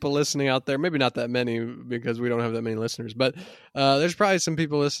some people listening out there, maybe not that many because we don't have that many listeners, but there's probably some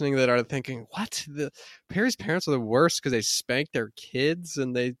people listening that are thinking, what? Perry's parents are the worst because they spank their kids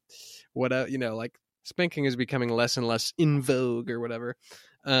and they, like spanking is becoming less and less in vogue or whatever.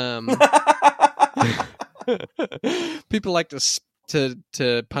 People like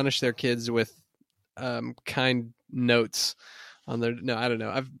to punish their kids with kind notes on their. No, I don't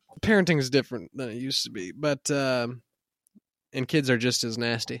know. Parenting is different than it used to be, but and kids are just as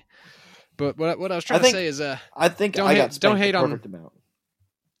nasty. But what I was trying to say is, I think don't hate on. Amount.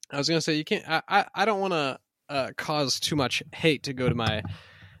 I was going to say you can't. I don't want to cause too much hate to go to my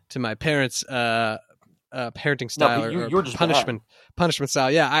parents' parenting style or punishment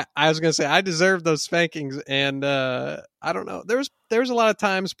style. Yeah, I was gonna say I deserve those spankings, and I don't know. There was a lot of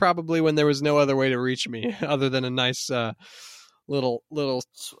times probably when there was no other way to reach me other than a nice little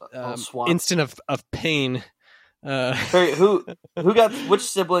instant of pain. Barry, which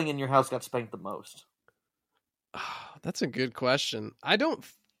sibling in your house got spanked the most? Oh, that's a good question. I don't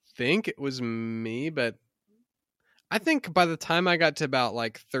think it was me, but I think by the time I got to about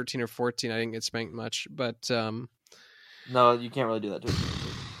like 13 or 14, I didn't get spanked much, but no, you can't really do that to me.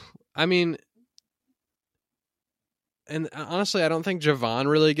 I mean, and honestly, I don't think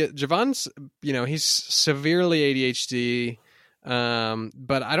Javon's, he's severely ADHD,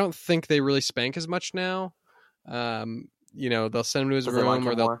 but I don't think they really spank as much now. They'll send him to his room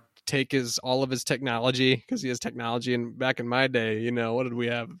or they'll take all of his technology because he has technology. And back in my day, what did we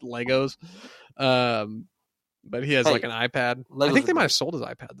have? Legos. But he has like an iPad. I think they might have sold his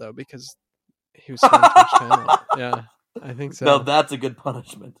iPad though because he was spending too much time on it. Yeah, I think so. No, that's a good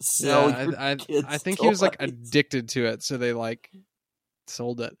punishment. I think he was like addicted to it, so they like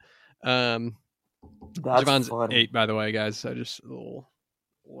sold it. Javon's funny. 8, by the way, guys. So just a little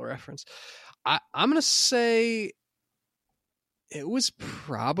reference. I'm gonna say it was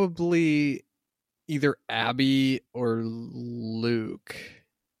probably either Abby or Luke.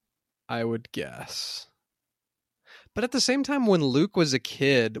 I would guess. But at the same time, when Luke was a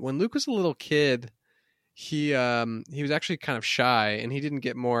little kid, he was actually kind of shy, and he didn't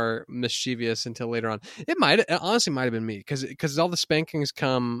get more mischievous until later on. It honestly might have been me because all the spankings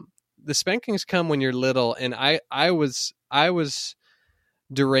come when you're little, and I was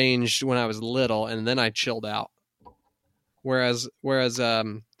deranged when I was little, and then I chilled out. Whereas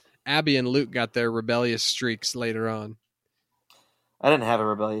Abby and Luke got their rebellious streaks later on. I didn't have a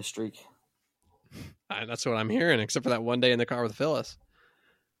rebellious streak. That's what I'm hearing, except for that one day in the car with Phyllis.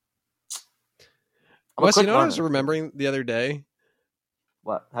 Wes, what I was remembering the other day?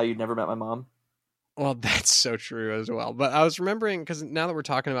 What? How you never met my mom? Well, that's so true as well. But I was remembering, because now that we're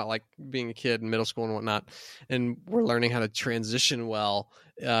talking about like being a kid in middle school and whatnot, and we're learning how to transition well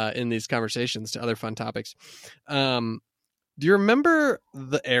in these conversations to other fun topics. Do you remember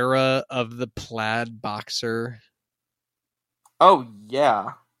the era of the plaid boxer? Oh,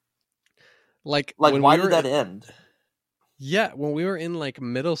 yeah. Like why did that end? Yeah, when we were in like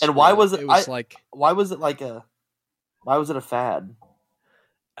middle school, and why was it? Why was it a fad?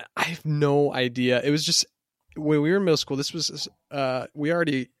 I have no idea. It was just when we were in middle school. This was we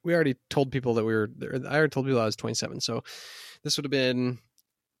already told people that we were there. I already told people I was 27, so this would have been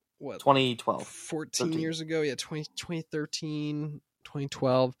what 2012, 14 years ago. Yeah, 2013,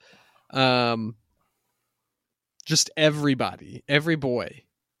 2012. Just every boy.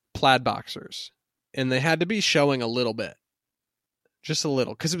 Plaid boxers, and they had to be showing a little bit, just a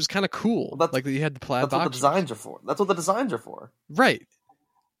little, because it was kind of cool. Well, like you had the plaid boxers. That's what the designs are for. Right.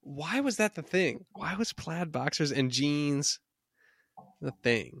 Why was that the thing? Why was plaid boxers and jeans the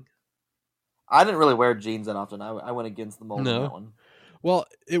thing? I didn't really wear jeans that often. I went against the mold on that one. Well,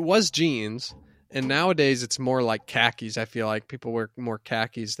 it was jeans, and nowadays it's more like khakis. I feel like people wear more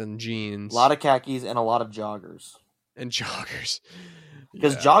khakis than jeans. A lot of khakis and a lot of joggers.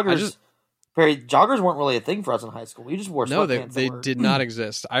 Because joggers weren't really a thing for us in high school. We just wore sweatpants. No, they did not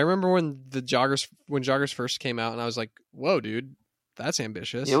exist. I remember when joggers first came out, and I was like, "Whoa, dude, that's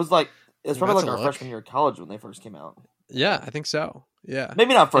ambitious." It was probably like our freshman year of college when they first came out. Yeah, I think so. Yeah,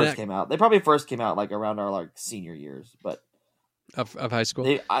 maybe not first came out. They probably first came out like around our like senior years, but of high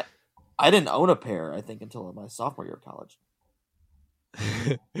school. I didn't own a pair. I think until my sophomore year of college.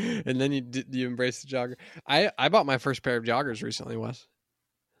 And then you embraced the jogger. I bought my first pair of joggers recently, Wes.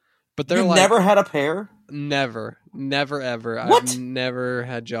 But they're never had a pair? Never, ever. What? I've never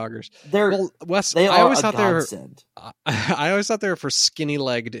had joggers. Wes, I always thought they were for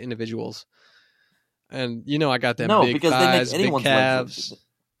skinny-legged individuals. And I got them No, big because thighs, they make big anyone's calves. legs look good.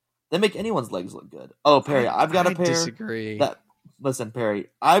 They make anyone's legs look good. Oh, Perry, I've got a pair. Disagree. Listen, Perry,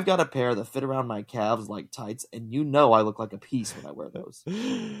 I've got a pair that fit around my calves like tights, and I look like a piece when I wear those.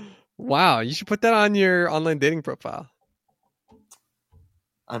 Wow, you should put that on your online dating profile.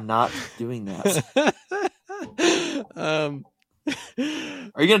 I'm not doing that.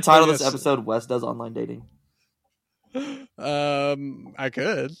 Are you going to title this episode "Wes Does Online Dating"? I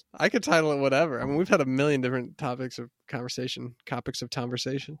could title it whatever. I mean, we've had a million different topics of conversation, Copics of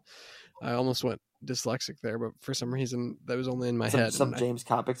Tonversation. I almost went dyslexic there, but for some reason that was only in my head. James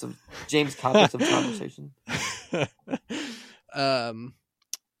Copics of Tonversation.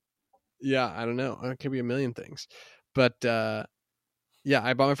 Yeah, I don't know. It could be a million things, but yeah,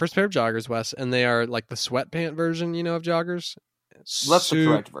 I bought my first pair of joggers, Wes, and they are like the sweatpant version, of joggers. That's the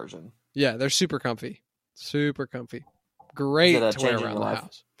correct version. Yeah, they're super comfy. Super comfy. Great to wear around the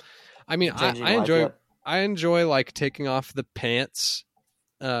house. I mean, I enjoy like taking off the pants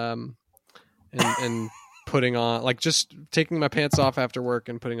and putting on, like, just taking my pants off after work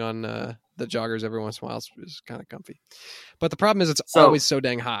and putting on the joggers every once in a while is kind of comfy. But the problem is it's always so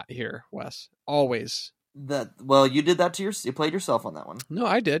dang hot here, Wes. Always. You did that you played yourself on that one. No,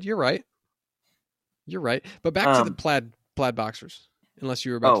 I did. You're right. But back to the plaid boxers. Unless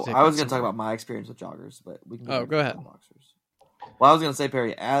you were about to take I was going to talk about my experience with joggers, but we can go ahead. Boxers. Well, I was going to say,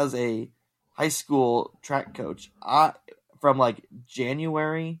 Perry, as a high school track coach, from like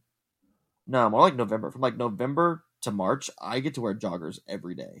more like November. From like November to March, I get to wear joggers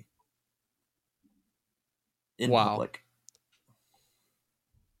every day in public.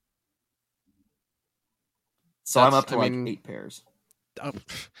 So I'm up to 8 pairs.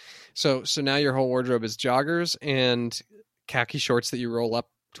 So now your whole wardrobe is joggers and khaki shorts that you roll up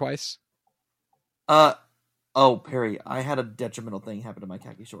twice? Perry, I had a detrimental thing happen to my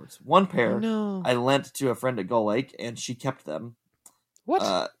khaki shorts. One pair I lent to a friend at Gull Lake, and she kept them.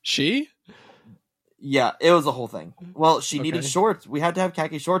 What? She? Yeah, it was a whole thing. Well, she needed shorts. We had to have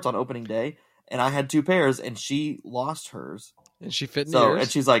khaki shorts on opening day, and I had 2 pairs, and she lost hers. And she fit in yours?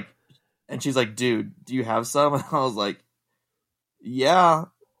 And she's like, dude, do you have some? And I was like, yeah.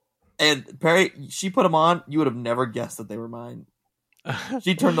 And Perry, she put them on. You would have never guessed that they were mine.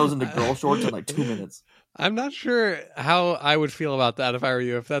 She turned those into girl shorts in like 2 minutes. I'm not sure how I would feel about that if I were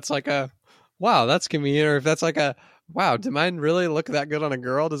you. If that's like a, wow, that's convenient, or if that's like a, wow, do mine really look that good on a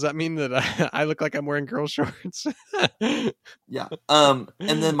girl? Does that mean that I look like I'm wearing girl shorts? Yeah. And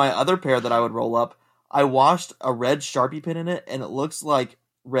then my other pair that I would roll up, I washed a red Sharpie pen in it, and it looks like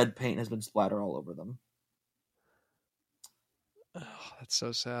red paint has been splattered all over them. Oh, that's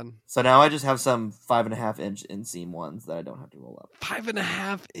so sad. So now I just have some 5.5-inch inseam ones that I don't have to roll up.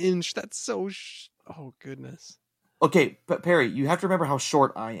 5.5 inch. That's so. Oh goodness. Okay, but Perry, you have to remember how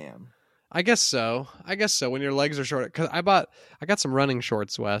short I am. I guess so. When your legs are short, because I got some running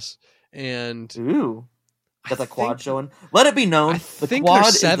shorts, Wes, and got the quad showing. Let it be known, the quad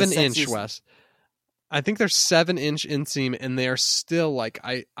is 7-inch, Wes. I think they're 7-inch inseam, and they are still like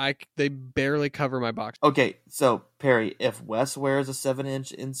they barely cover my box. Okay, so Perry, if Wes wears a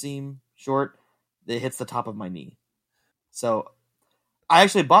 7-inch inseam short, it hits the top of my knee. So I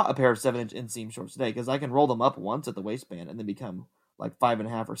actually bought a pair of 7-inch inseam shorts today because I can roll them up once at the waistband and then become like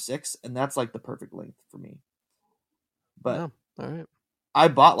 5.5 or 6, and that's like the perfect length for me. But all right, I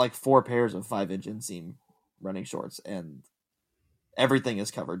bought like 4 pairs of 5-inch inseam running shorts, and everything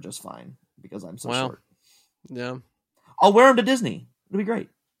is covered just fine because I'm so short. Yeah. I'll wear them to Disney. It'll be great.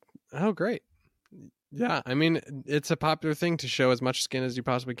 Oh, great. Yeah, I mean, it's a popular thing to show as much skin as you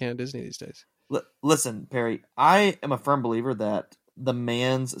possibly can at Disney these days. Listen, Perry, I am a firm believer that the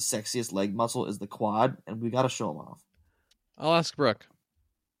man's sexiest leg muscle is the quad, and we got to show them off. I'll ask Brooke.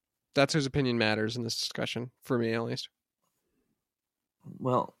 That's whose opinion matters in this discussion, for me at least.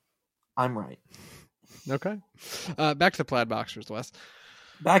 Well, I'm right. Okay. Back to the plaid boxers, Wes.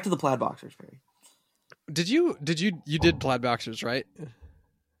 Back to the plaid boxers, Perry. You did plaid boxers, right?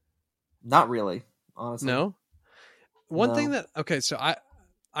 Not really, honestly. No. One thing that so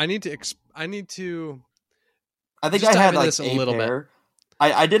I need to. I think I had like a little pair.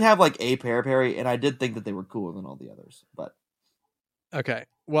 I did have like a pair, Perry, and I did think that they were cooler than all the others. But okay,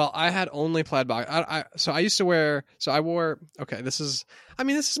 well, I had only plaid box. So I used to wear. So I wore. Okay, this is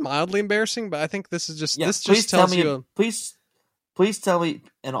mildly embarrassing, but I think this is just. Yeah, this just tells you. Please tell me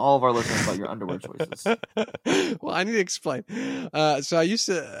and all of our listeners about your underwear choices. Well, I need to explain. So I used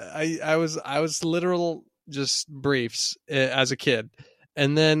to. I was literal just briefs as a kid,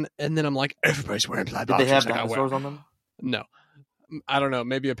 and then I'm like, everybody's wearing plaid boxers. Did they have dinosaurs on them? No, I don't know.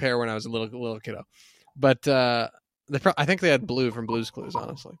 Maybe a pair when I was a little kiddo, but I think they had blue from Blue's Clues,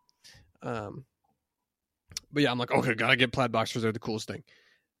 honestly. But yeah, I'm like, okay, gotta get plaid boxers. They're the coolest thing.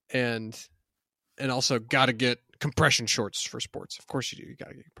 And also gotta get compression shorts for sports. Of course you do. You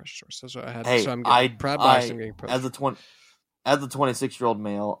gotta get compression shorts. That's what I had. Hey, so I'm getting plaid boxers. I'm getting as a 26-year-old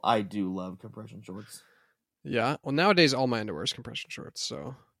male, I do love compression shorts. Yeah. Well, nowadays all my underwear is compression shorts.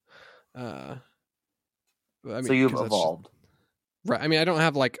 So, so you've evolved. Right. I mean, I don't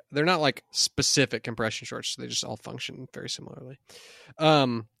have they're not like specific compression shorts. So they just all function very similarly.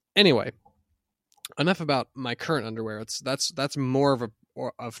 Anyway, enough about my current underwear. That's more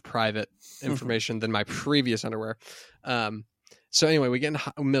of private information than my previous underwear. So anyway, we get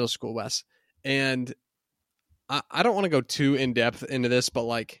in middle school, Wes, and I don't want to go too in depth into this, but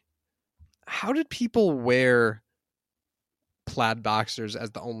like, how did people wear plaid boxers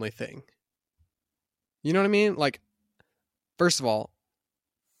as the only thing? You know what I mean? Like, first of all,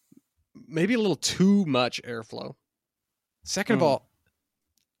 maybe a little too much airflow. Second of all,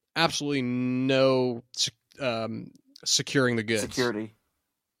 absolutely no securing the goods. Security.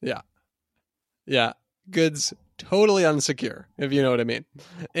 Yeah. Goods totally unsecure, if you know what I mean.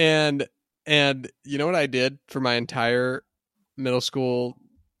 And you know what I did for my entire middle school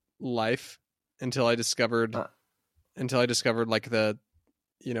life until I discovered like the,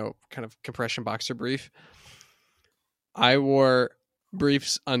 kind of compression boxer brief. I wore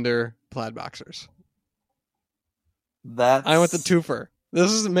briefs under plaid boxers. I went the twofer.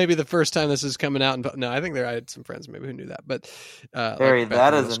 This is maybe the first time this is coming out. No, I think I had some friends maybe who knew that. But Harry,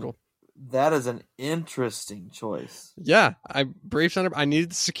 that is an interesting choice. Yeah, briefs under. I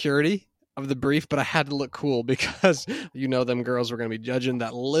needed the security of the brief, but I had to look cool because them girls were going to be judging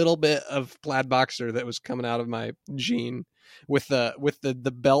that little bit of plaid boxer that was coming out of my jean with the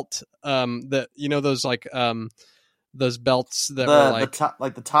belt. Those belts that were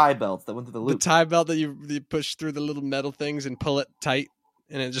like the tie belts that went through the loop. The tie belt that you push through the little metal things and pull it tight,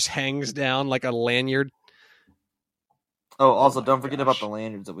 and it just hangs down like a lanyard. Oh, also, don't forget about the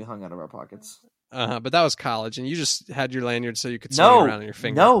lanyards that we hung out of our pockets. But that was college, and you just had your lanyard so you could swing around on your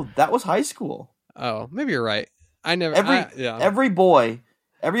finger. No, that was high school. Oh, maybe you're right. Every boy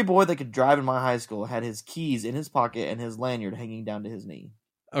that could drive in my high school had his keys in his pocket and his lanyard hanging down to his knee.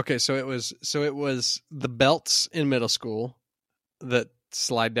 Okay, so it was the belts in middle school that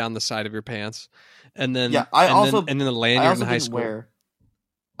slide down the side of your pants, and then then the lanyard in high school.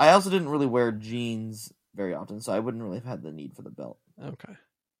 I also didn't really wear jeans very often, so I wouldn't really have had the need for the belt. Okay,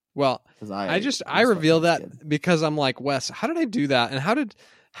 well, I reveal that because I'm like, Wes, how did I do that, and how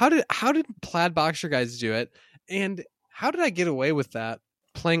did plaid boxer guys do it, and how did I get away with that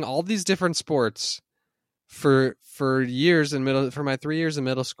playing all these different sports for years for my 3 years in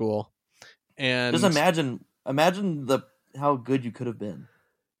middle school? And just imagine how good you could have been.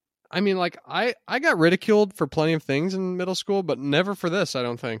 I mean, like I got ridiculed for plenty of things in middle school, but never for this, I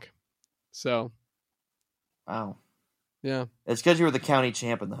don't think. So, wow. Yeah. It's because you were the county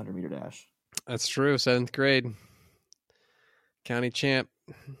champ in the 100-meter dash. That's true. 7th grade. County champ.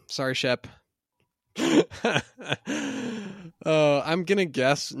 Sorry, Shep. I'm gonna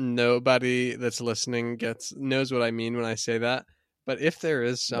guess nobody that's listening knows what I mean when I say that. But if there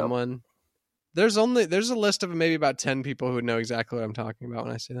is someone, there's a list of maybe about 10 people who know exactly what I'm talking about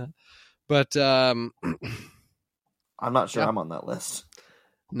when I say that. But I'm not sure I'm on that list.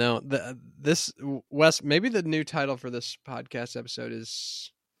 No, Wes, maybe the new title for this podcast episode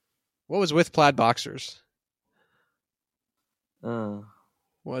is "What Was With Plaid Boxers."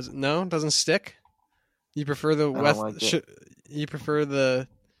 Doesn't stick. You prefer the West? You prefer the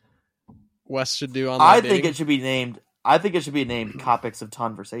West should do on? I think it should be named "Copics of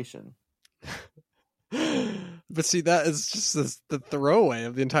Tonversation." But see, that is just the throwaway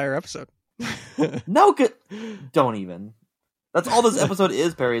of the entire episode. No, don't even. That's all this episode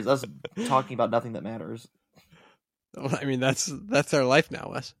is, Perry. Is us talking about nothing that matters. Well, I mean, that's our life now,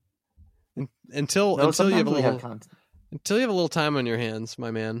 Wes. Until you have a little content. Until you have a little time on your hands,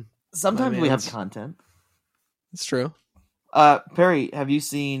 my man. Sometimes we have content. It's true. Perry, have you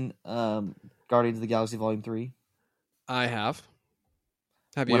seen Guardians of the Galaxy Volume 3? I have.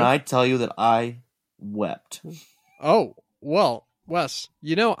 Have you? When I tell you that I wept. Oh, well, Wes,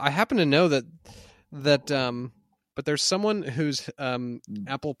 I happen to know that but there's someone whose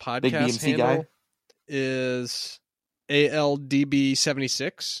Apple Podcast handle guy is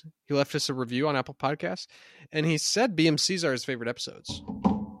ALDB76. He left us a review on Apple Podcasts, and he said BMCs are his favorite episodes.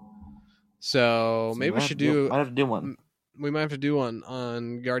 So maybe we should do. I have to do one. We might have to do one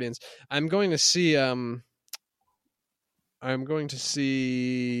on Guardians. I'm going to see.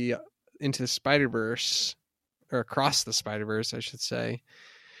 Into the Spider-Verse, or Across the Spider-Verse, I should say,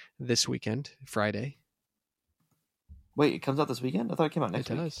 this weekend, Friday. Wait, it comes out this weekend? I thought it came out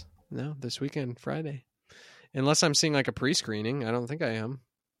next week. It does. No, this weekend, Friday. Unless I'm seeing like a pre-screening. I don't think I am.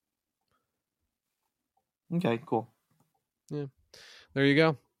 Okay, cool. Yeah. There you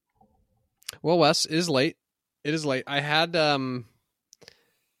go. Well, Wes, it is late. It is late. I had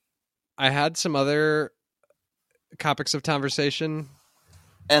some other Copics of Tonversation.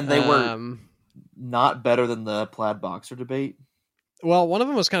 And they were not better than the plaid boxer debate. Well, one of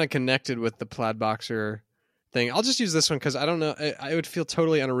them was kind of connected with the plaid boxer thing. I'll just use this one because I don't know. I would feel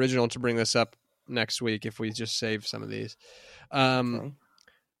totally unoriginal to bring this up next week if we just save some of these. Okay.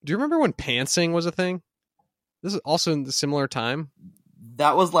 Do you remember when pantsing was a thing? This is also in the similar time.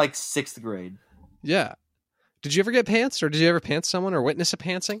 That was like 6th grade. Yeah. Did you ever get pantsed, or did you ever pants someone or witness a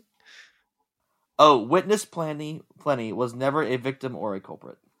pantsing? Oh, witness plenty was never a victim or a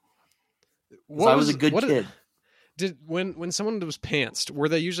culprit. I was a good kid. When someone was pantsed, were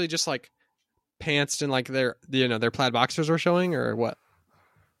they usually just like pantsed and like their plaid boxers were showing, or what?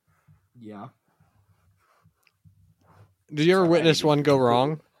 Yeah. Did you ever witness one go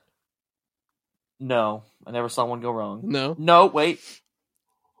wrong? No, I never saw one go wrong. No, wait.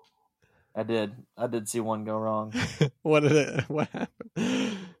 I did see one go wrong. What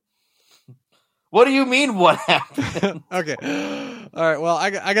happened? What do you mean? What happened? Okay, all right. Well,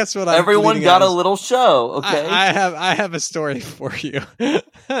 I guess what everyone got a little show. Okay, I have a story for you. Did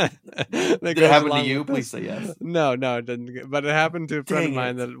it happen to you? Please say yes. No, it didn't. But it happened to a friend of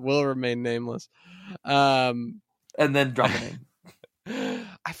mine that will remain nameless. And then drop a name.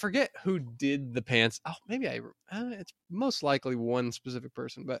 I forget who did the pants. Oh, maybe it's most likely one specific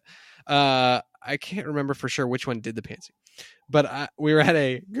person, but I can't remember for sure which one did the pantsing. But we were at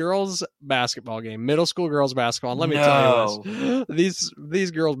a girls' basketball game, middle school girls' basketball. And let me tell you this: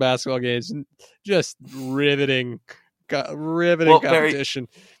 these girls' basketball games, just riveting competition.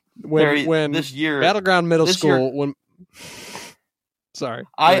 When this year, Battleground Middle School. Sorry,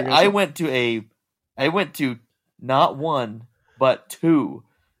 I went to not one but 2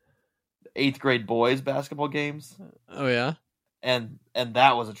 8th grade boys basketball games. Oh yeah, and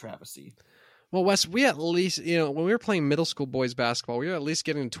that was a travesty. Well, Wes, we at least, when we were playing middle school boys basketball, we were at least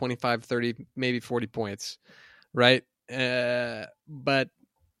getting 25, 30, maybe 40 points, right? But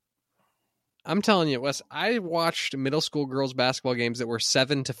I'm telling you, Wes, I watched middle school girls basketball games that were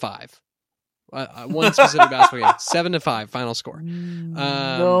 7-5. One specific basketball game, 7-5 final score.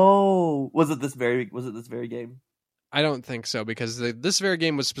 No, was it this very game? I don't think so, because this very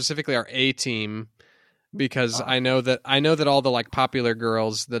game was specifically our A team. Because I know that all the like popular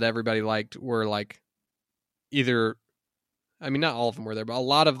girls that everybody liked were like either, I mean, not all of them were there, but a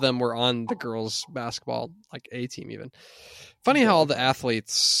lot of them were on the girls basketball like A team even. Funny how all the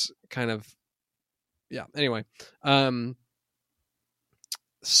athletes kind of, yeah. Anyway,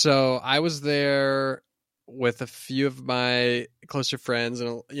 so I was there with a few of my closer friends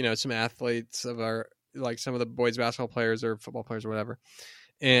and some athletes of our, like some of the boys basketball players or football players or whatever,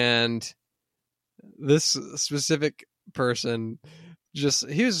 and this specific person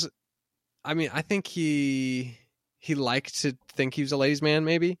I think he liked to think he was a ladies' man,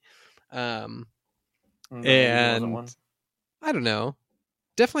 maybe. And I don't know,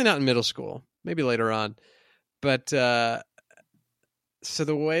 definitely not in middle school, maybe later on. But so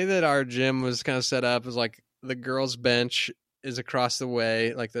the way that our gym was kind of set up was like the girls' bench is across the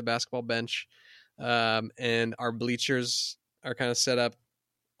way, like the basketball bench, and our bleachers are kind of set up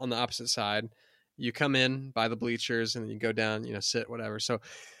on the opposite side. You come in by the bleachers and then you go down, sit, whatever. So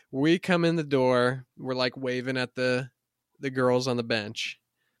we come in the door. We're like waving at the girls on the bench.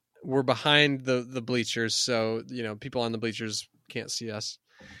 We're behind the bleachers. So, people on the bleachers can't see us.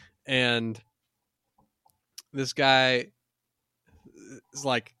 And this guy is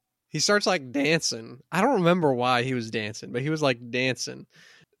like, he starts like dancing. I don't remember why he was dancing, but he was like dancing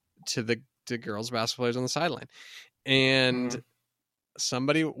to the girls basketball players on the sideline. And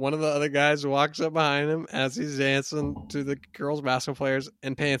one of the other guys walks up behind him as he's dancing to the girls basketball players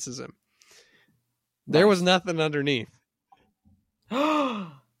and pantses him. Nice. There was nothing underneath.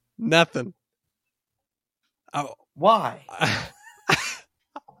 Nothing. Oh, why?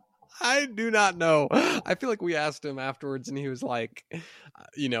 I do not know. I feel like we asked him afterwards and he was like,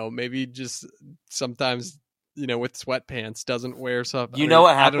 maybe just sometimes, with sweatpants doesn't wear stuff. What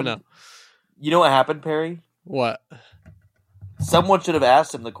happened? I don't know. You know what happened, Perry? What? Someone should have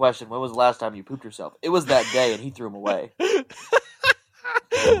asked him the question, when was the last time you pooped yourself? It was that day, and he threw him away.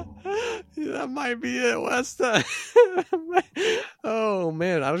 That might be it, Wes. Oh,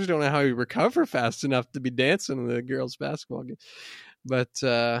 man. I just don't know how you recover fast enough to be dancing in the girls' basketball game. But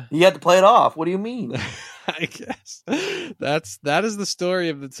you had to play it off. What do you mean? I guess. That is the story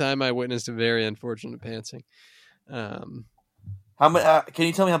of the time I witnessed a very unfortunate pantsing. Can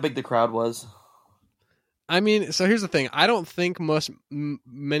you tell me how big the crowd was? I mean, so here's the thing. I don't think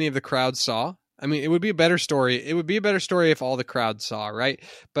many of the crowd saw. I mean, it would be a better story. It would be a better story if all the crowd saw, right?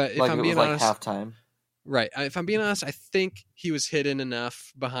 But if I'm being honest, halftime. Right. If I'm being honest, I think he was hidden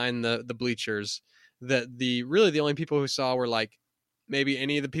enough behind the bleachers that really the only people who saw were like maybe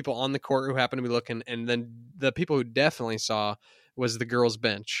any of the people on the court who happened to be looking, and then the people who definitely saw was the girls'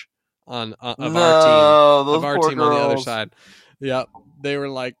 bench of our team on the other side. Yep, they were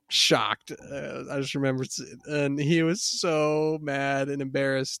like shocked. I just remember, and he was so mad and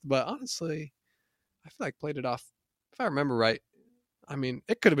embarrassed. But honestly, I feel like played it off. If I remember right, I mean,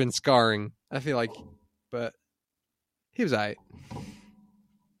 it could have been scarring. I feel like, but he was alright.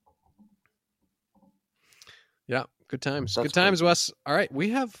 Yeah, good times. Good times, Wes. All right, we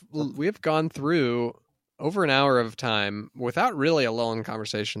have gone through over an hour of time without really a lull in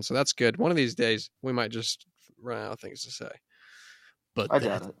conversation, so that's good. One of these days, we might just run out of things to say. But I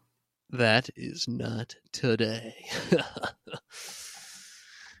doubt it. That is not today.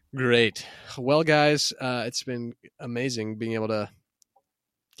 Great. Well, guys, it's been amazing being able to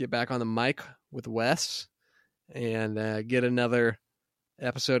get back on the mic with Wes and get another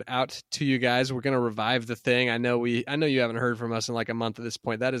episode out to you guys. We're going to revive the thing. I know you haven't heard from us in like a month at this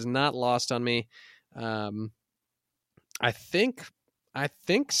point. That is not lost on me. I think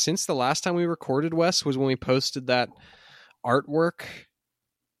since the last time we recorded, Wes, was when we posted that artwork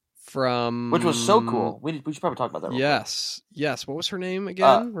from, which was so cool. We should probably talk about that. Yes. What was her name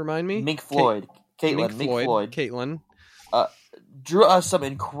again? Remind me. Mink Floyd. Caitlin. Drew us some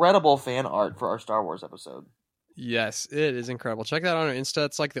incredible fan art for our Star Wars episode. Yes, it is incredible. Check that out on our Insta.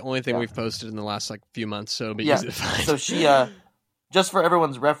 It's like the only thing we've posted in the last like few months, so it'll be easy to find. So she, just for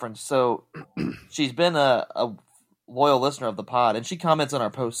everyone's reference, so she's been a loyal listener of the pod, and she comments on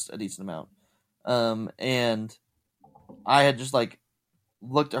our posts a decent amount. And I had just like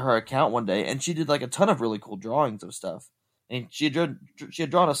looked at her account one day, and she did like a ton of really cool drawings of stuff. And she had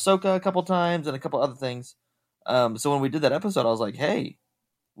drawn Ahsoka a couple times and a couple other things. So when we did that episode, I was like, "Hey,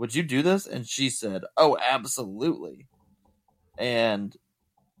 would you do this?" And she said, "Oh, absolutely." And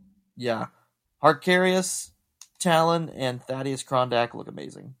yeah, Harkarius, Talon, and Thaddeus Krondak look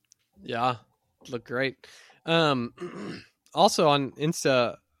amazing. Yeah, look great. Also on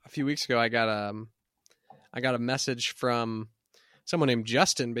Insta a few weeks ago, I got a message from someone named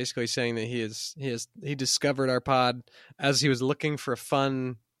Justin, basically saying that he discovered our pod as he was looking for a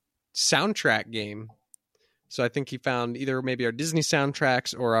fun soundtrack game. So I think he found either maybe our Disney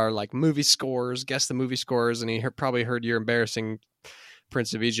soundtracks or our like movie scores, guess the movie scores, and he probably heard your embarrassing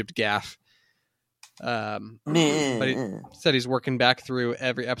Prince of Egypt gaffe. But he said he's working back through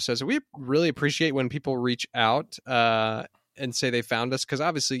every episode. So we really appreciate when people reach out and say they found us, because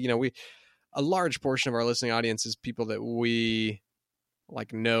obviously, a large portion of our listening audience is people that we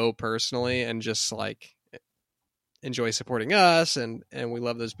like know personally and just like enjoy supporting us, and we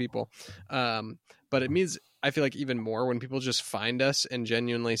love those people. But it means, I feel like, even more when people just find us and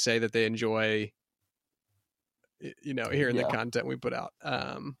genuinely say that they enjoy, hearing the content we put out.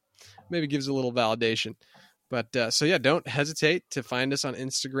 Maybe gives a little validation. But so yeah, don't hesitate to find us on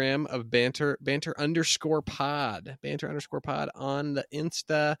Instagram of banter _pod on the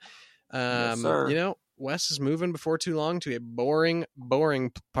Insta. Yes, sir. Wes is moving before too long to a boring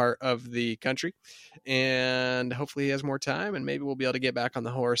part of the country, and hopefully he has more time, and maybe we'll be able to get back on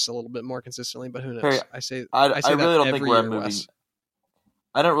the horse a little bit more consistently. But who knows? Harry, I say really don't think where I'm moving. Wes.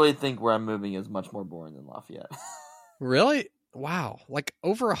 I don't really think where I'm moving is much more boring than Lafayette. Really? Wow! Like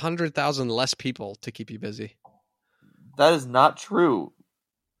over 100,000 less people to keep you busy. That is not true.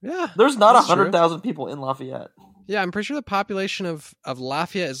 Yeah, there's not 100,000 people in Lafayette. Yeah, I'm pretty sure the population of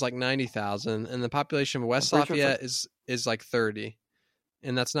Lafayette is like 90,000, and the population of West Lafayette is like 30,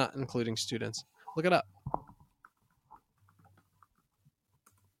 and that's not including students. Look it up.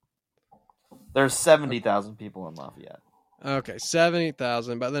 There's 70,000 people in Lafayette. Okay,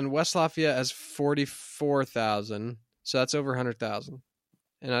 70,000, but then West Lafayette has 44,000, so that's over 100,000,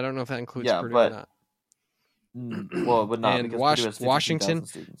 and I don't know if that includes Purdue or not. Well, it would not. And Washington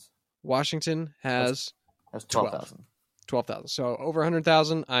has 12,000. 12,000. So over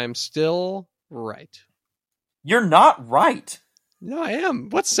 100,000. I'm still right. You're not right. No, I am.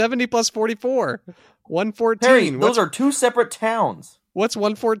 What's 70 plus 44? 114. Harry, those are two separate towns. What's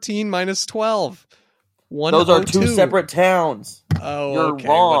 114 minus 12? Those are two separate towns. Oh, you're okay,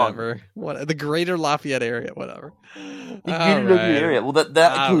 wrong. Whatever. The greater Lafayette area, whatever. The greater area. Well,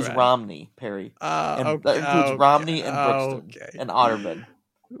 that includes Romney, Perry. That includes Romney and Brixton and Otterman.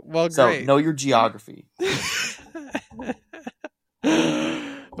 Well, so great. Know your geography.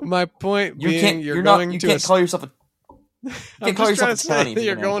 My point being, you can't call yourself I'm just trying to say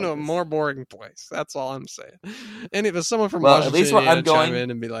you're going to a more boring place. That's all I'm saying. And if someone from Washington at least where I'm going, chime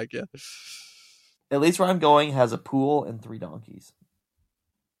in and be like, yeah. At least where I'm going has a pool and 3 donkeys.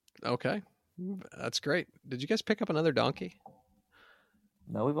 Okay. That's great. Did you guys pick up another donkey?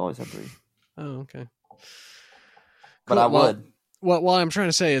 No, we've always had 3. Oh, okay. But cool. I would. What I'm trying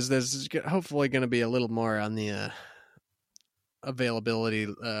to say is there's hopefully going to be a little more on the availability,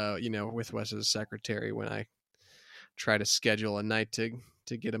 with Wes's secretary when I try to schedule a night to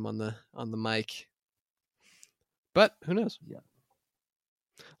get him on the mic. But who knows? Yeah.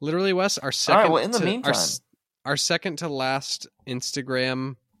 Literally, Wes, our second. All right, well, in the meantime, our second to last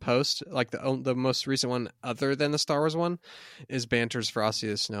Instagram post, like the most recent one other than the Star Wars one, is Banter's Frosty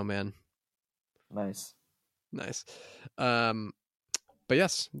the Snowman. Nice. But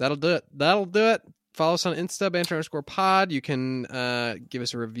yes, that'll do it. Follow us on Insta, banter_pod. You can give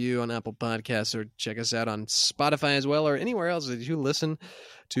us a review on Apple Podcasts or check us out on Spotify as well, or anywhere else that you listen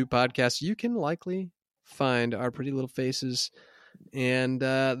to podcasts. You can likely find our pretty little faces. And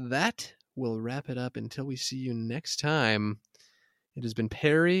that will wrap it up until we see you next time. It has been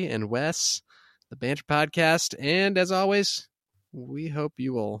Perry and Wes, the Banter Podcast. And as always, we hope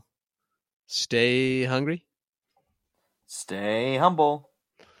you will stay hungry, stay humble,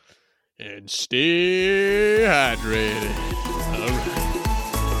 and stay hydrated. All right.